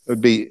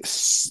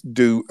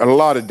do a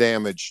lot of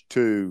damage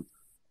to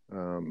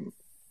Brent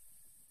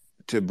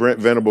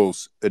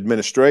Venables'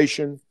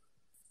 administration,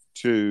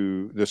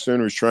 to the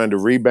Sooners trying to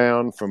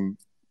rebound from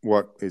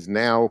what is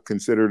now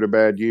considered a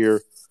bad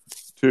year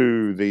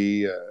to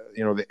the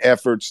the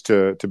efforts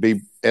to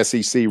be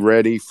SEC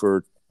ready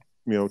for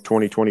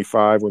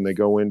 2025 when they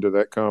go into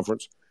that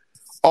conference.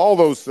 All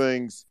those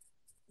things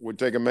would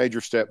take a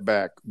major step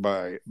back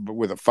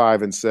with a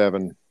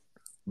 5-7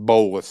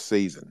 bowlless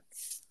season.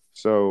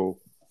 So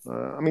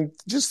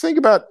just think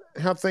about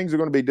how things are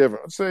going to be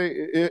different. Let's say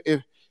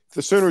if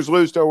the Sooners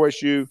lose to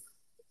OSU,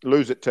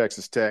 lose at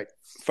Texas Tech,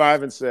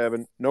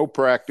 5-7, no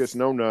practice,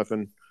 no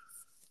nothing.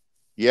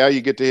 Yeah,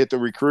 you get to hit the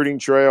recruiting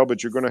trail,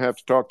 but you're going to have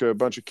to talk to a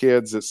bunch of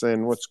kids that's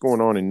saying, what's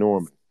going on in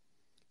Norman?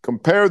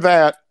 Compare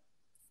that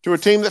to a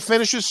team that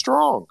finishes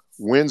strong,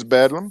 wins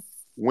Bedlam,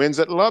 wins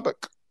at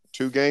Lubbock,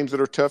 2 games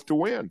that are tough to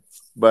win.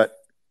 But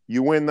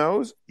you win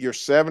those, you're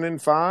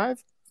 7-5.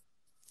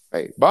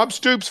 Hey, Bob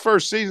Stoops'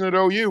 first season at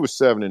OU was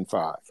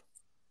 7-5.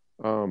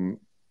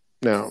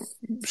 Now,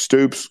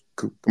 Stoops,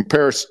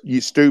 compare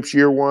Stoops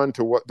year one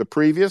to what the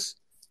previous,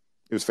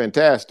 it was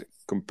fantastic.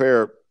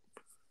 Compare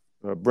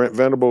Brent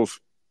Venables'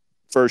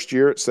 first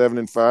year at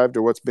 7-5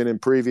 to what's been in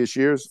previous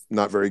years,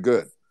 not very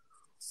good.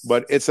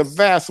 But it's a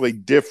vastly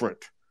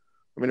different.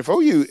 I mean,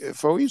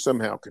 if OU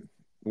somehow can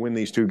win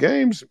these 2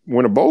 games,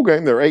 win a bowl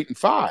game, they're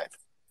 8-5.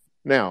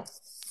 Now,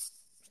 it's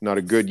not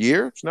a good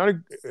year.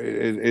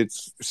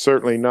 It's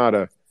certainly not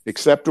a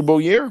acceptable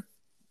year.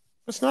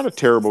 It's not a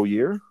terrible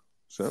year.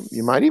 So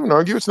you might even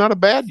argue it's not a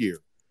bad year.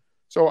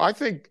 So I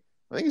think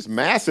it's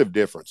massive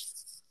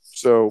difference.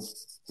 So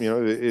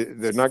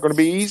they're not going to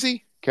be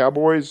easy.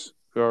 Cowboys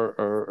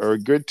are a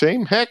good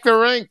team. Heck, they're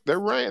ranked.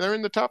 They're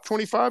in the top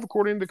 25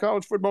 according to the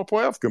College Football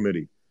Playoff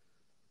Committee.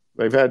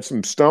 They've had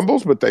some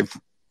stumbles, but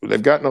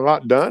they've gotten a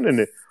lot done.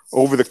 And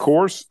over the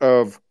course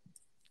of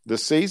the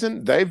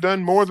season, they've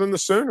done more than the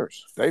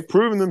Sooners. They've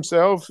proven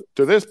themselves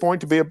to this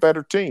point to be a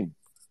better team.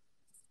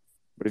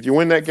 But if you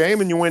win that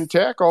game and you win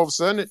Tech, all of a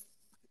sudden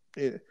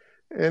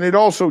it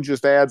also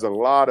just adds a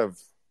lot of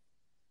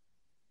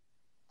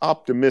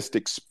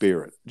optimistic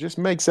spirit. Just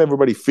makes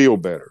everybody feel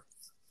better.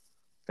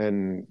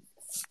 And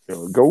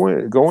go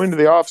into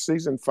the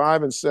offseason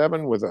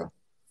 5-7 with a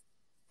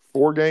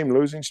 4-game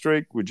losing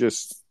streak would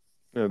just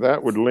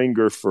that would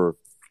linger for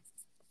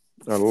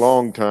a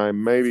long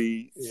time,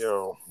 maybe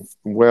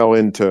well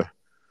into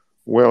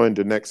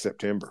next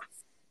September.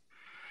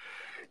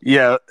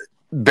 Yeah,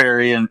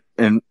 Barry,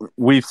 and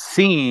we've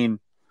seen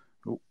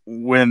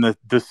when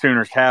the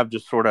Sooners have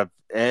just sort of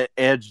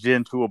edged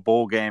into a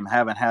bowl game,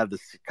 haven't had the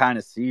kind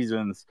of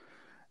seasons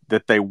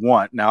that they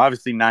want. Now,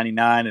 obviously,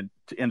 99 and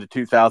into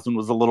 2000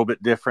 was a little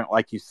bit different,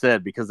 like you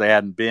said, because they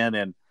hadn't been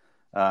in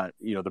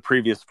the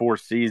previous 4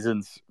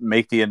 seasons,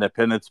 make the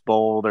Independence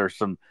Bowl. There's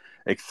some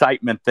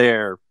excitement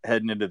there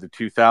heading into the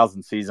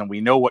 2000 season.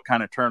 We know what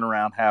kind of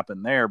turnaround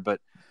happened there, but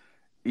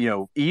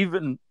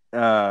even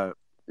the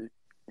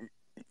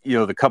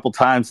couple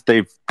times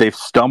they've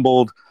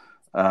stumbled.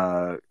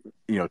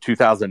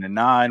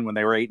 2009 when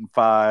they were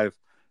 8-5,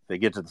 they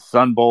get to the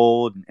Sun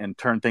Bowl and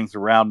turn things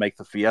around, make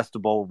the Fiesta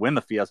Bowl, win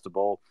the Fiesta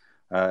Bowl.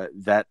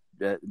 That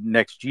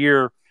next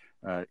year,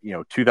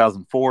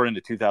 2004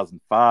 into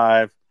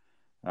 2005,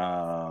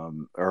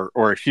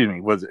 or excuse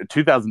me, was it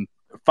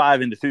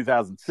 2005 into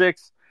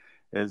 2006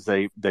 as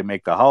they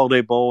make the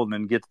Holiday Bowl and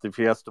then get to the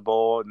Fiesta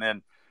Bowl. And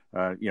then,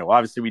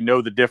 obviously we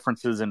know the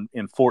differences in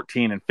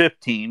 14 and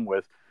 15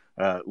 with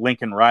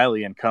Lincoln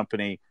Riley and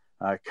company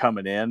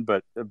coming in,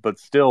 but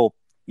still,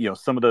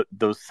 some of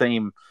those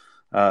same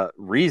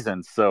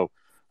reasons. So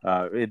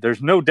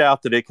there's no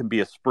doubt that it can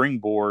be a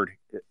springboard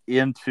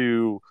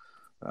into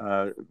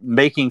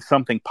making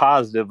something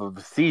positive of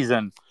a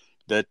season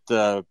that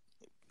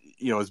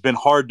has been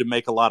hard to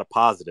make a lot of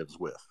positives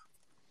with.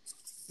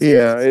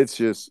 Yeah, it's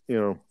just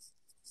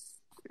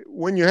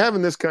when you're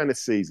having this kind of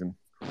season,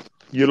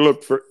 you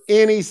look for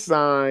any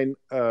sign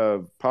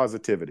of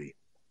positivity.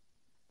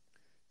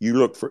 You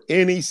look for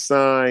any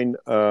sign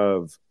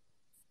of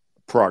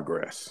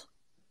progress.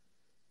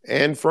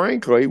 And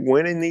frankly,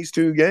 winning these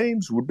 2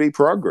 games would be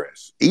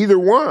progress. Either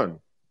one.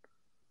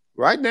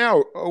 Right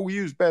now,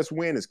 OU's best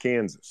win is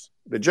Kansas.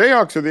 The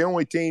Jayhawks are the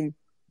only team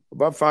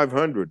above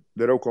 500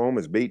 that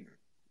Oklahoma's beaten.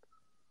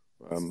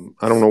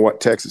 I don't know what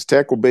Texas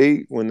Tech will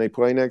be when they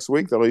play next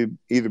week. They'll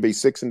either be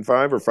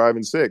 6-5 or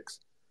 5-6.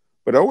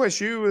 But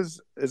OSU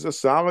is a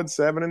solid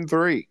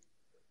 7-3.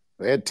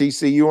 They had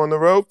TCU on the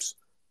ropes.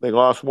 They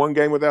lost 1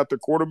 game without their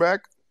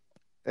quarterback,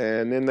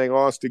 and then they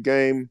lost a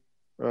game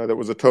that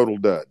was a total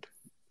dud,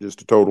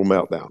 just a total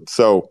meltdown.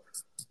 So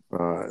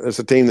it's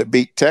a team that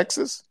beat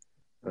Texas.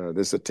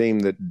 This is a team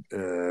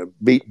that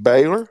beat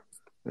Baylor,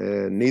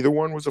 and neither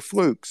one was a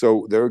fluke.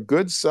 So they're a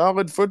good,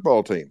 solid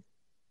football team.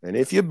 And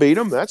if you beat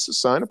them, that's a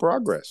sign of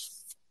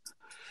progress.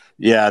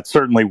 Yeah, it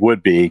certainly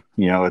would be.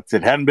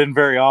 It hadn't been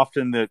very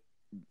often that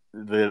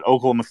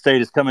Oklahoma State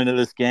has come into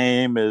this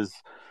game as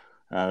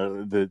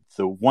the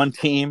one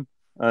team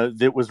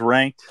that was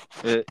ranked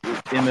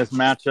in this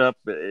matchup.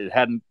 It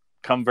hadn't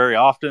come very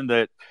often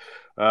that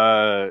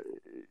the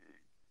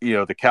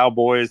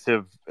Cowboys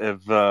have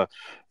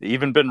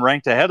even been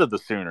ranked ahead of the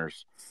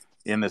Sooners.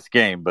 in this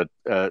game. But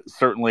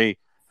certainly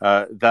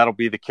that'll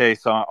be the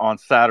case on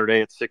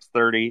Saturday at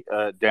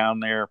 6:30 down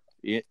there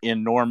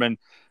in Norman.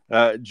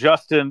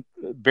 Justin,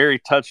 Barry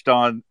touched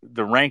on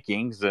the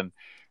rankings, and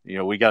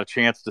we got a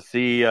chance to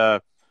see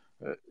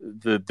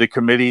the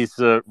committee's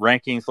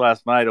rankings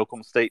last night.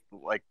 Oklahoma State,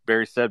 like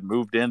Barry said,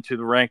 moved into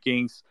the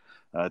rankings.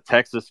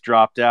 Texas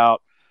dropped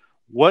out.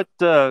 What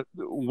to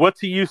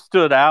you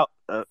stood out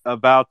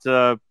about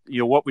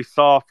what we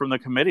saw from the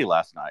committee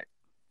last night?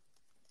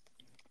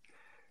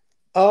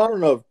 I don't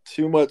know if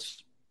too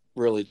much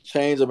really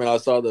changed. I mean, I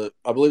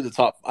believe the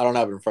top, I don't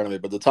have it in front of me,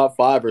 but the top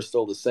 5 are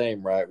still the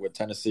same, right? With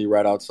Tennessee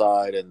right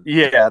outside. And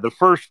yeah, the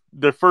first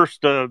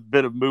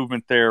bit of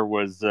movement there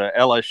was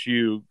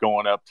LSU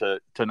going up to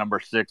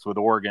number 6, with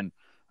Oregon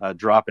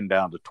dropping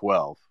down to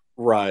 12.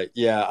 Right.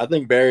 Yeah. I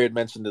think Barry had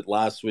mentioned it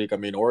last week. I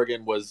mean,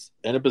 Oregon was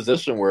in a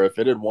position where if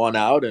it had won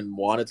out and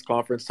won its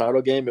conference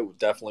title game, it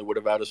definitely would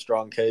have had a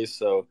strong case.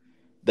 So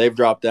they've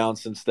dropped down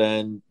since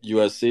then.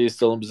 USC is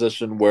still in a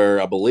position where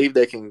I believe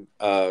they can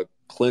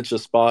clinch a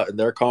spot in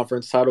their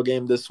conference title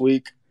game this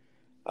week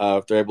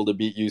if they're able to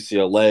beat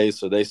UCLA.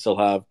 So they still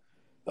have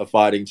a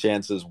fighting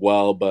chance as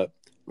well. But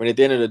I mean, at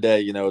the end of the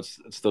day,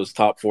 it's those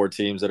top 4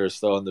 teams that are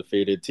still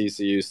undefeated.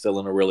 TCU is still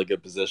in a really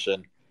good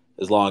position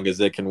as long as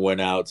it can win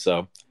out.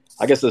 So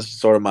I guess that's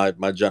sort of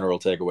my general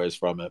takeaways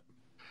from it.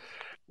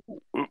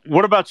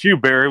 What about you,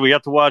 Barry? We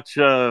got to watch,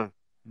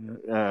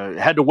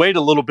 had to wait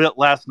a little bit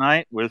last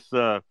night with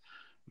the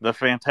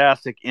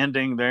fantastic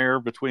ending there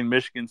between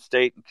Michigan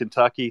State and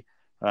Kentucky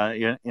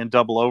in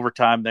double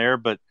overtime there.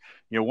 But,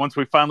 once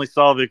we finally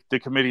saw the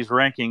committee's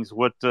rankings,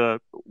 what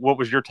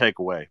was your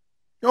takeaway?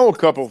 A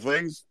couple of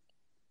things.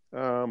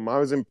 I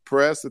was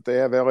impressed that they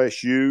have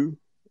LSU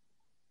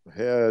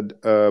ahead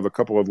of a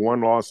couple of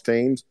one-loss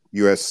teams,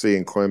 USC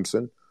and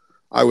Clemson.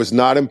 I was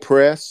not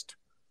impressed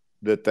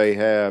that they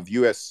have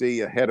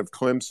USC ahead of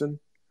Clemson.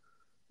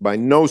 By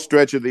no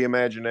stretch of the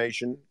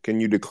imagination can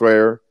you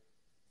declare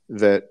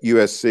that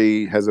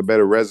USC has a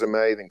better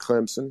resume than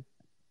Clemson.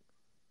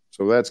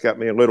 So that's got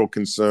me a little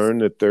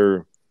concerned that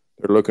they're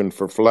looking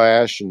for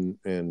flash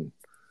and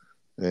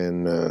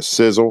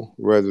sizzle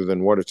rather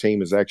than what a team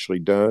has actually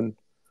done.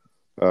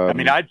 I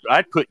mean,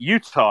 I'd put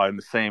Utah in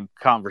the same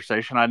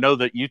conversation. I know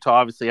that Utah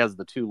obviously has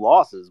the 2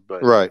 losses,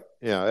 but right,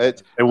 yeah.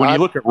 And when you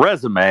look at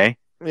resume,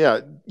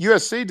 yeah,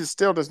 USC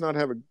still does not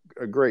have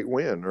a great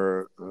win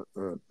or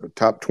a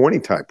top 20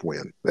 type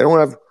win. They don't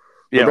have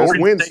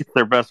Oregon State's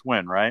their best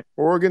win, right?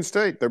 Oregon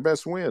State, their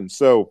best win.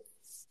 So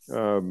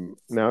now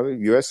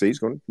USC is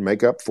going to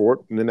make up for it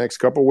in the next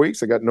couple of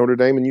weeks. They got Notre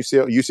Dame and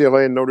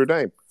UCLA and Notre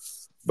Dame,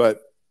 but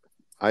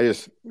I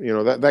just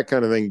that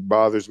kind of thing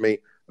bothers me.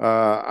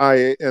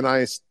 I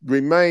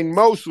remain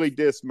mostly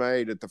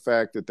dismayed at the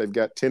fact that they've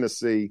got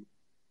Tennessee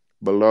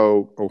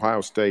below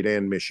Ohio State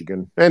and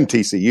Michigan and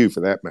TCU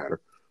for that matter.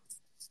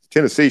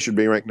 Tennessee should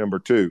be ranked number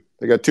 2.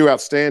 They got 2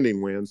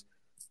 outstanding wins,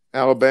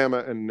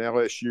 Alabama and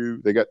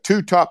LSU. They got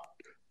two top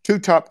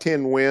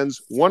 10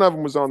 wins. One of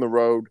them was on the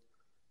road,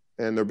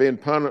 and they're being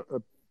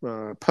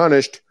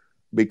punished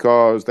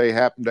because they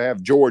happen to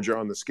have Georgia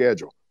on the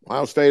schedule.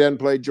 Ohio State hasn't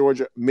played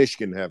Georgia.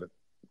 Michigan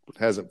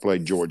hasn't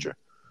played Georgia.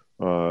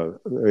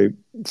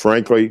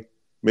 Frankly,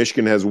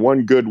 Michigan has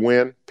 1 good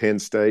win, Penn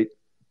State.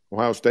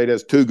 Ohio State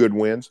has 2 good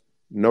wins,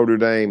 Notre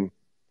Dame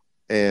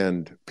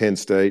and Penn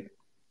State.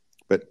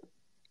 But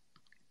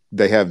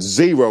they have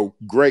 0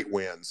 great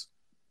wins.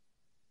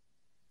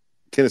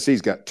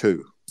 Tennessee's got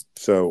 2.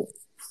 So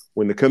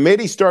when the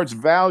committee starts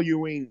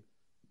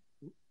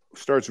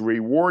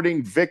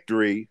rewarding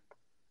victory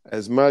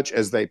as much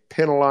as they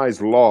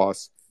penalize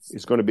loss,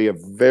 it's going to be a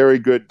very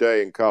good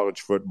day in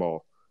college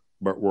football.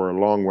 But we're a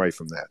long way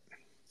from that.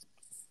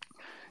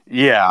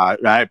 Yeah,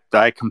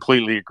 I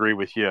completely agree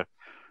with you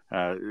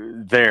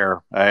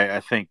there. I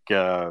think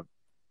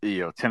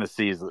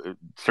Tennessee is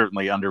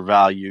certainly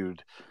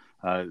undervalued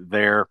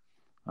there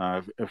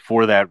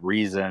for that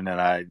reason, and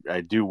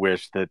I do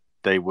wish that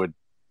they would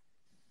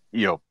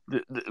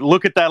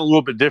look at that a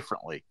little bit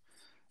differently.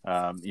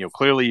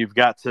 Clearly you've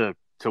got to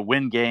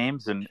win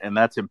games, and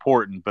that's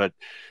important, but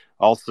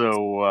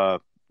also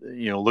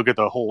look at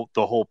the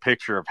whole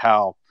picture of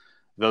how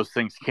those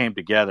things came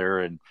together.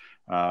 And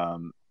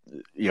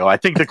I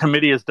think the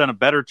committee has done a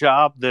better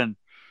job than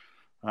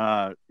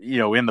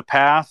in the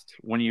past.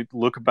 When you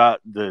look about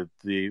the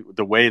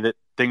way that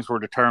things were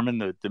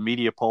determined, the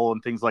media poll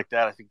and things like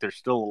that, I think there's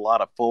still a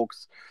lot of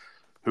folks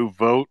who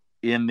vote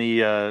in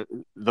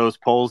those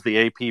polls,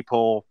 the AP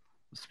poll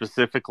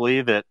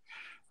specifically, that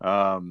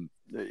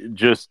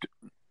just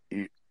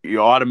you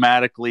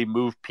automatically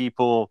move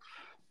people,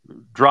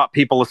 drop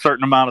people a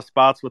certain amount of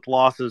spots with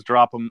losses,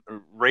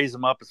 raise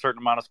them up a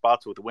certain amount of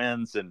spots with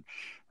wins, and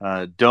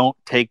don't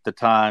take the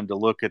time to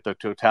look at the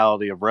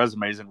totality of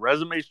resumes. And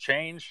resumes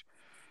change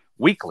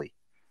weekly.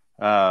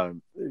 A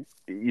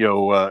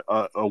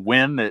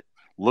win that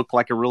looked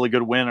like a really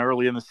good win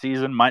early in the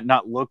season might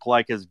not look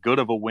like as good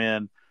of a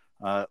win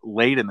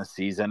late in the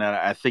season. And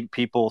I think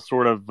people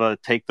sort of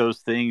take those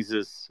things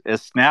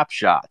as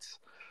snapshots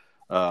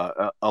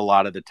a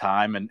lot of the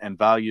time, and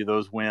value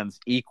those wins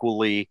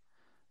equally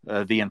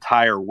the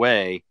entire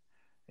way.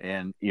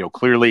 And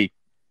clearly,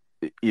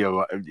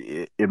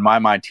 in my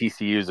mind,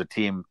 TCU is a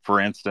team, for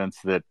instance,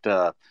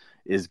 that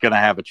is going to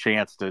have a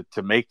chance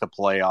to make the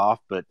playoff,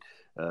 but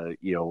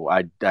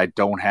I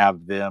don't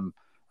have them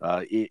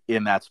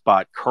in that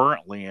spot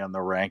currently in the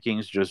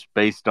rankings, just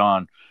based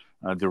on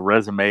the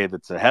resume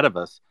that's ahead of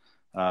us.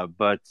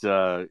 But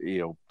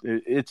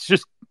it's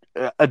just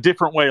a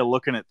different way of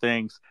looking at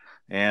things,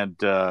 and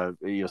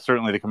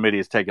certainly the committee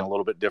has taken a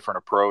little bit different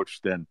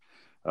approach than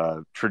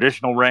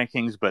traditional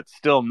rankings, but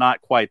still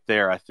not quite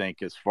there, I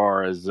think, as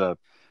far as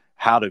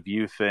how to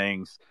view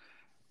things.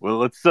 Well,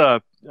 let's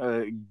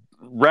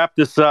wrap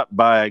this up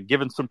by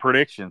giving some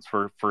predictions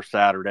for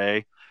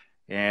Saturday,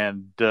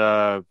 and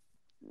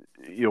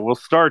we'll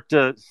start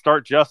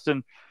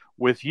Justin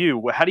with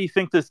you. How do you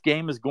think this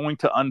game is going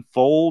to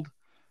unfold,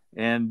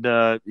 and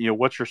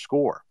what's your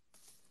score?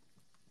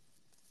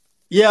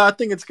 Yeah, I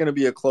think it's going to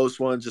be a close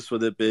one, just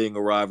with it being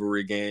a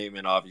rivalry game,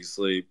 and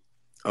obviously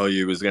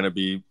OU is going to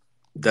be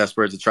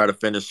desperate to try to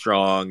finish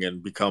strong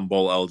and become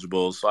bowl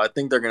eligible. So I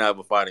think they're going to have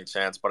a fighting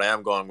chance, but I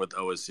am going with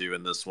OSU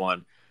in this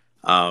one.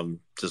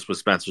 Just with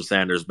Spencer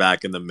Sanders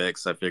back in the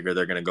mix, I figure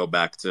they're going to go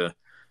back to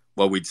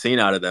what we'd seen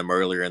out of them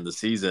earlier in the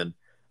season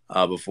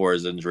before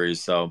his injury.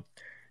 So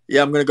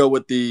yeah, I'm going to go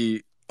with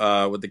the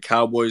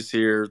Cowboys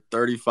here.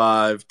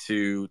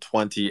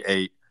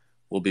 35-28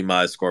 will be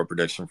my score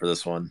prediction for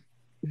this one.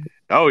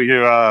 Oh,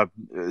 you're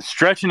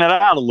stretching it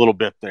out a little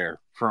bit there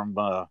from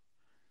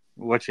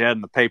what you had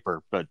in the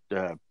paper, but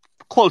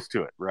close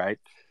to it, right?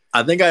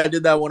 I think I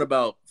did that one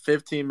about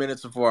 15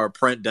 minutes before our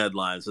print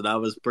deadline, so that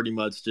was pretty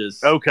much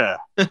just okay.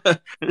 I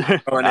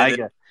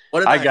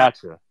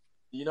got you.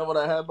 Do you know what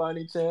I had by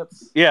any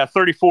chance? Yeah,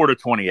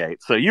 34-28.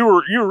 So you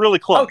were really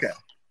close.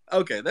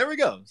 Okay, there we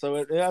go. So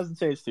it hasn't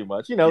changed too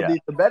much. The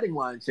betting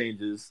line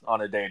changes on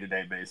a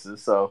day-to-day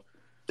basis, so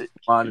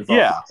mine is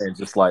also changed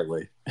just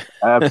slightly.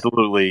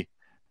 Absolutely.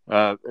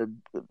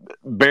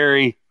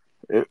 Barry,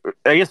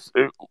 I guess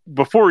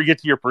before we get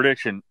to your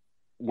prediction,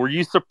 were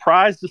you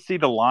surprised to see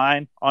the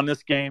line on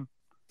this game?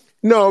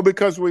 No,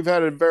 because we've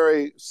had a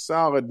very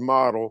solid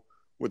model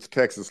with the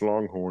Texas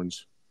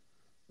Longhorns.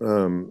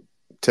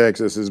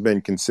 Texas has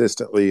been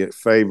consistently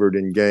favored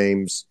in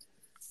games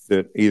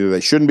that either they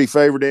shouldn't be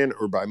favored in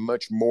or by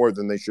much more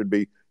than they should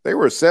be. They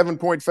were a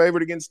 7-point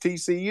favorite against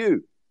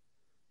TCU.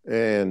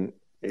 And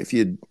if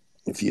you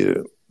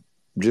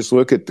just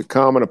look at the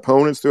common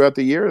opponents throughout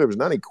the year, there was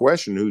not any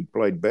question who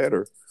played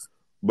better.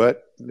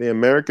 But the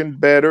American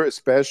better,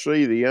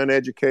 especially the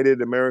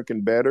uneducated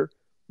American better,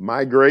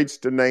 migrates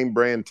to name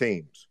brand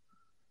teams.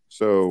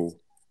 So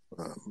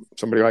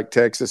somebody like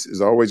Texas is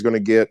always going to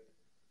get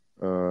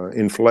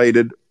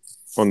inflated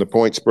on the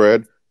point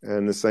spread,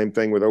 and the same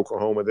thing with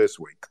Oklahoma this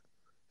week.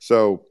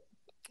 So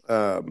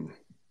I'm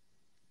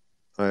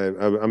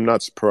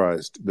not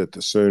surprised that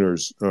the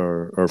Sooners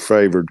are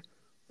favored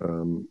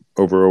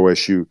over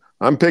OSU.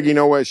 I'm picking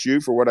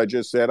OSU for what I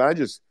just said. I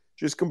just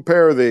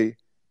compare the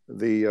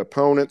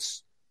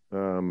opponents.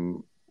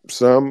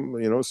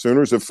 Some,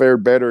 Sooners have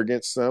fared better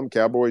against some,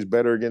 Cowboys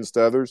better against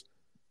others,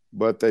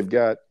 but they've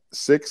got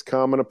 6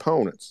 common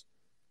opponents.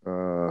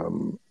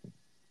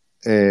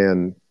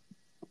 And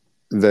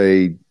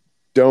they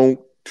don't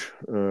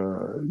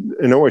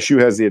and OSU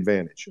has the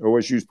advantage.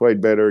 OSU's played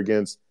better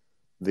against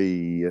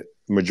the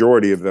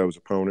majority of those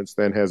opponents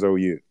than has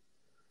OU.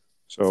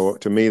 So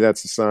to me,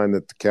 that's a sign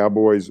that the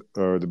Cowboys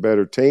are the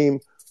better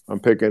team.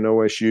 I'm picking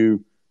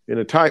OSU in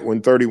a tight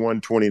one,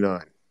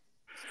 31-29.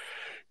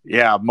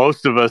 Yeah,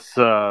 most of us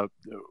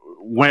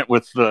went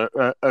with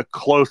a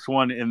close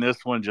one in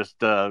this one, just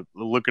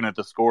looking at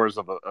the scores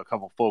of a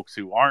couple folks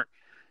who aren't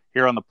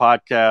here on the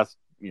podcast.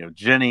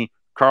 Jenny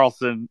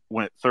Carlson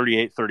went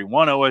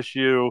 38-31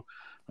 OSU.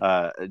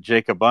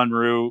 Jacob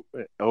Unruh,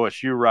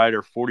 OSU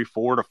writer,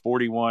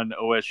 44-41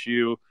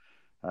 OSU.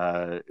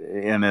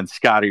 And then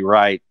Scotty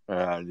Wright,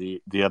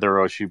 the other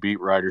OSU beat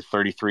writer,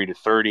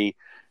 33-30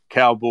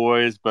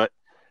 Cowboys. But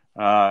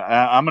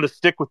I'm going to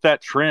stick with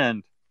that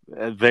trend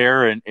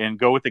there and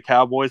go with the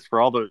Cowboys for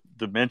all the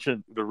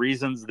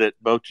reasons that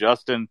both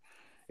Justin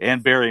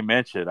and Barry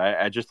mentioned.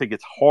 I just think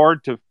it's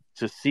hard to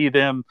see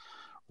them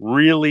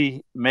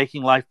really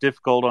making life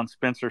difficult on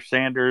Spencer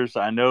Sanders.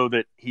 I know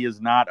that he is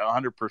not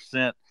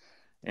 100%,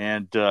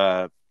 and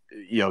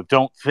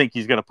don't think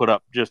he's going to put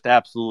up just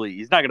absolutely.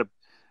 He's not going to.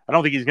 I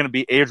don't think he's going to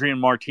be Adrian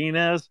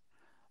Martinez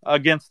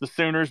against the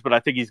Sooners, but I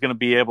think he's going to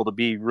be able to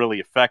be really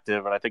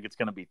effective, and I think it's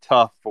going to be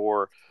tough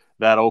for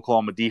that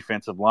Oklahoma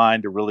defensive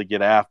line to really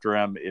get after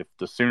him. If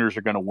the Sooners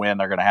are going to win,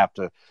 they're going to have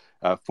to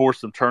force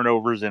some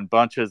turnovers in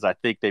bunches. I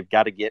think they've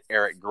got to get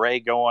Eric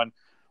Gray going.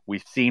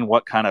 We've seen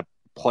what kind of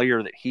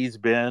player that he's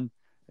been.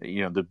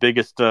 The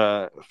biggest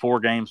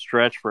 4-game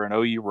stretch for an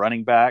OU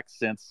running back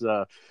since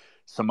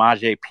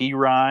Samaje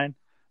Perine,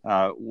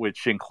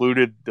 which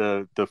included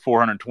the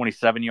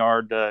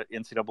 427-yard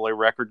NCAA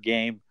record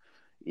game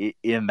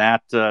in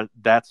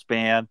that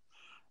span.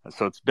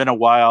 So it's been a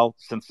while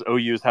since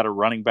OU's had a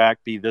running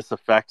back be this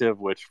effective,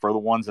 which for the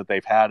ones that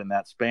they've had in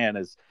that span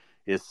is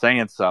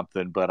saying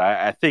something. But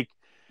I think,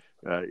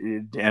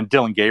 and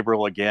Dylan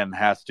Gabriel again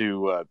has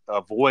to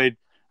avoid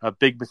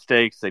big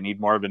mistakes. They need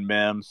Marvin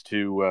Mims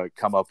to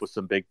come up with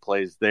some big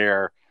plays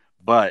there.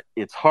 But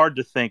it's hard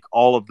to think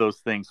all of those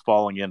things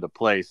falling into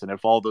place. And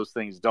if all those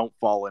things don't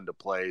fall into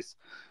place,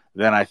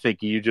 then I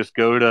think you just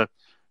go to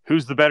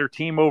who's the better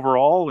team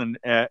overall. And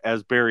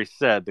as Barry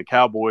said, the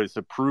Cowboys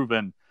have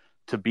proven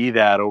to be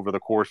that over the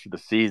course of the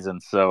season.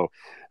 So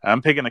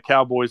I'm picking the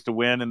Cowboys to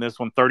win in this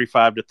one,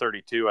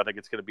 35-32. I think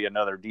it's going to be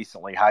another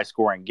decently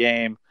high-scoring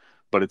game,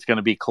 but it's going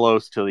to be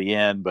close to the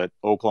end. But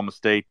Oklahoma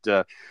State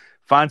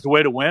finds a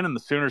way to win, and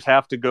the Sooners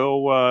have to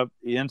go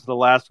into the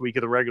last week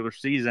of the regular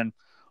season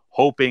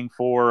hoping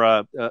for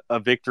a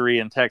victory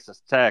in Texas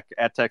Tech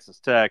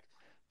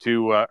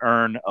to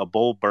earn a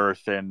bowl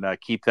berth and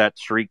keep that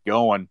streak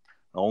going.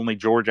 Only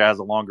Georgia has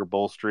a longer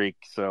bowl streak,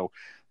 so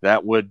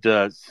that would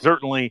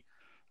certainly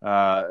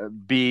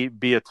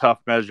be a tough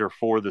measure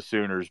for the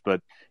Sooners. But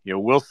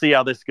we'll see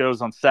how this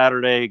goes on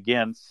Saturday.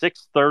 Again,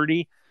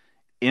 6:30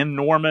 in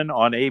Norman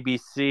on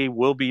ABC.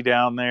 We'll be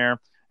down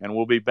there, and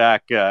we'll be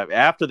back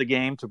after the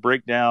game to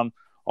break down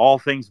all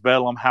things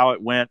Bedlam, how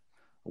it went,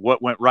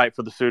 what went right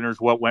for the Sooners,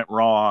 what went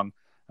wrong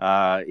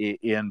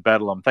in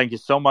Bedlam. Thank you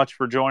so much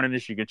for joining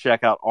us. You can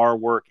check out our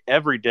work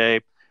every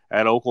day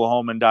at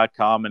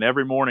oklahoman.com and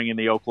every morning in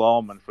the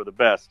Oklahoman for the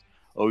best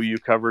OU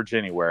coverage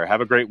anywhere.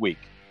 Have a great week.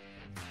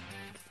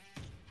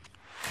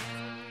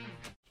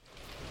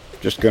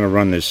 Just going to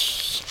run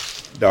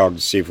this dog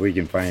to see if we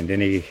can find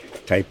any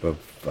type of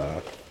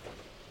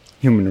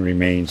human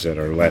remains that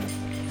are left.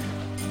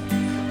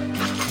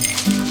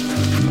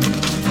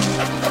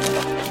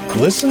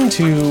 Listen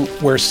to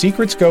Where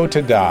Secrets Go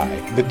to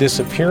Die, The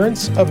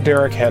Disappearance of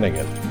Derek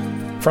Hennigan.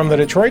 From the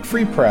Detroit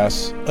Free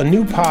Press, a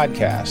new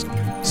podcast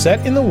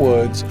set in the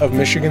woods of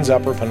Michigan's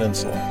Upper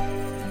Peninsula.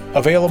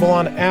 Available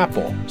on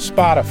Apple,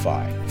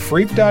 Spotify,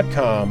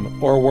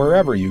 Freep.com, or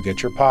wherever you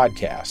get your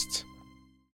podcasts.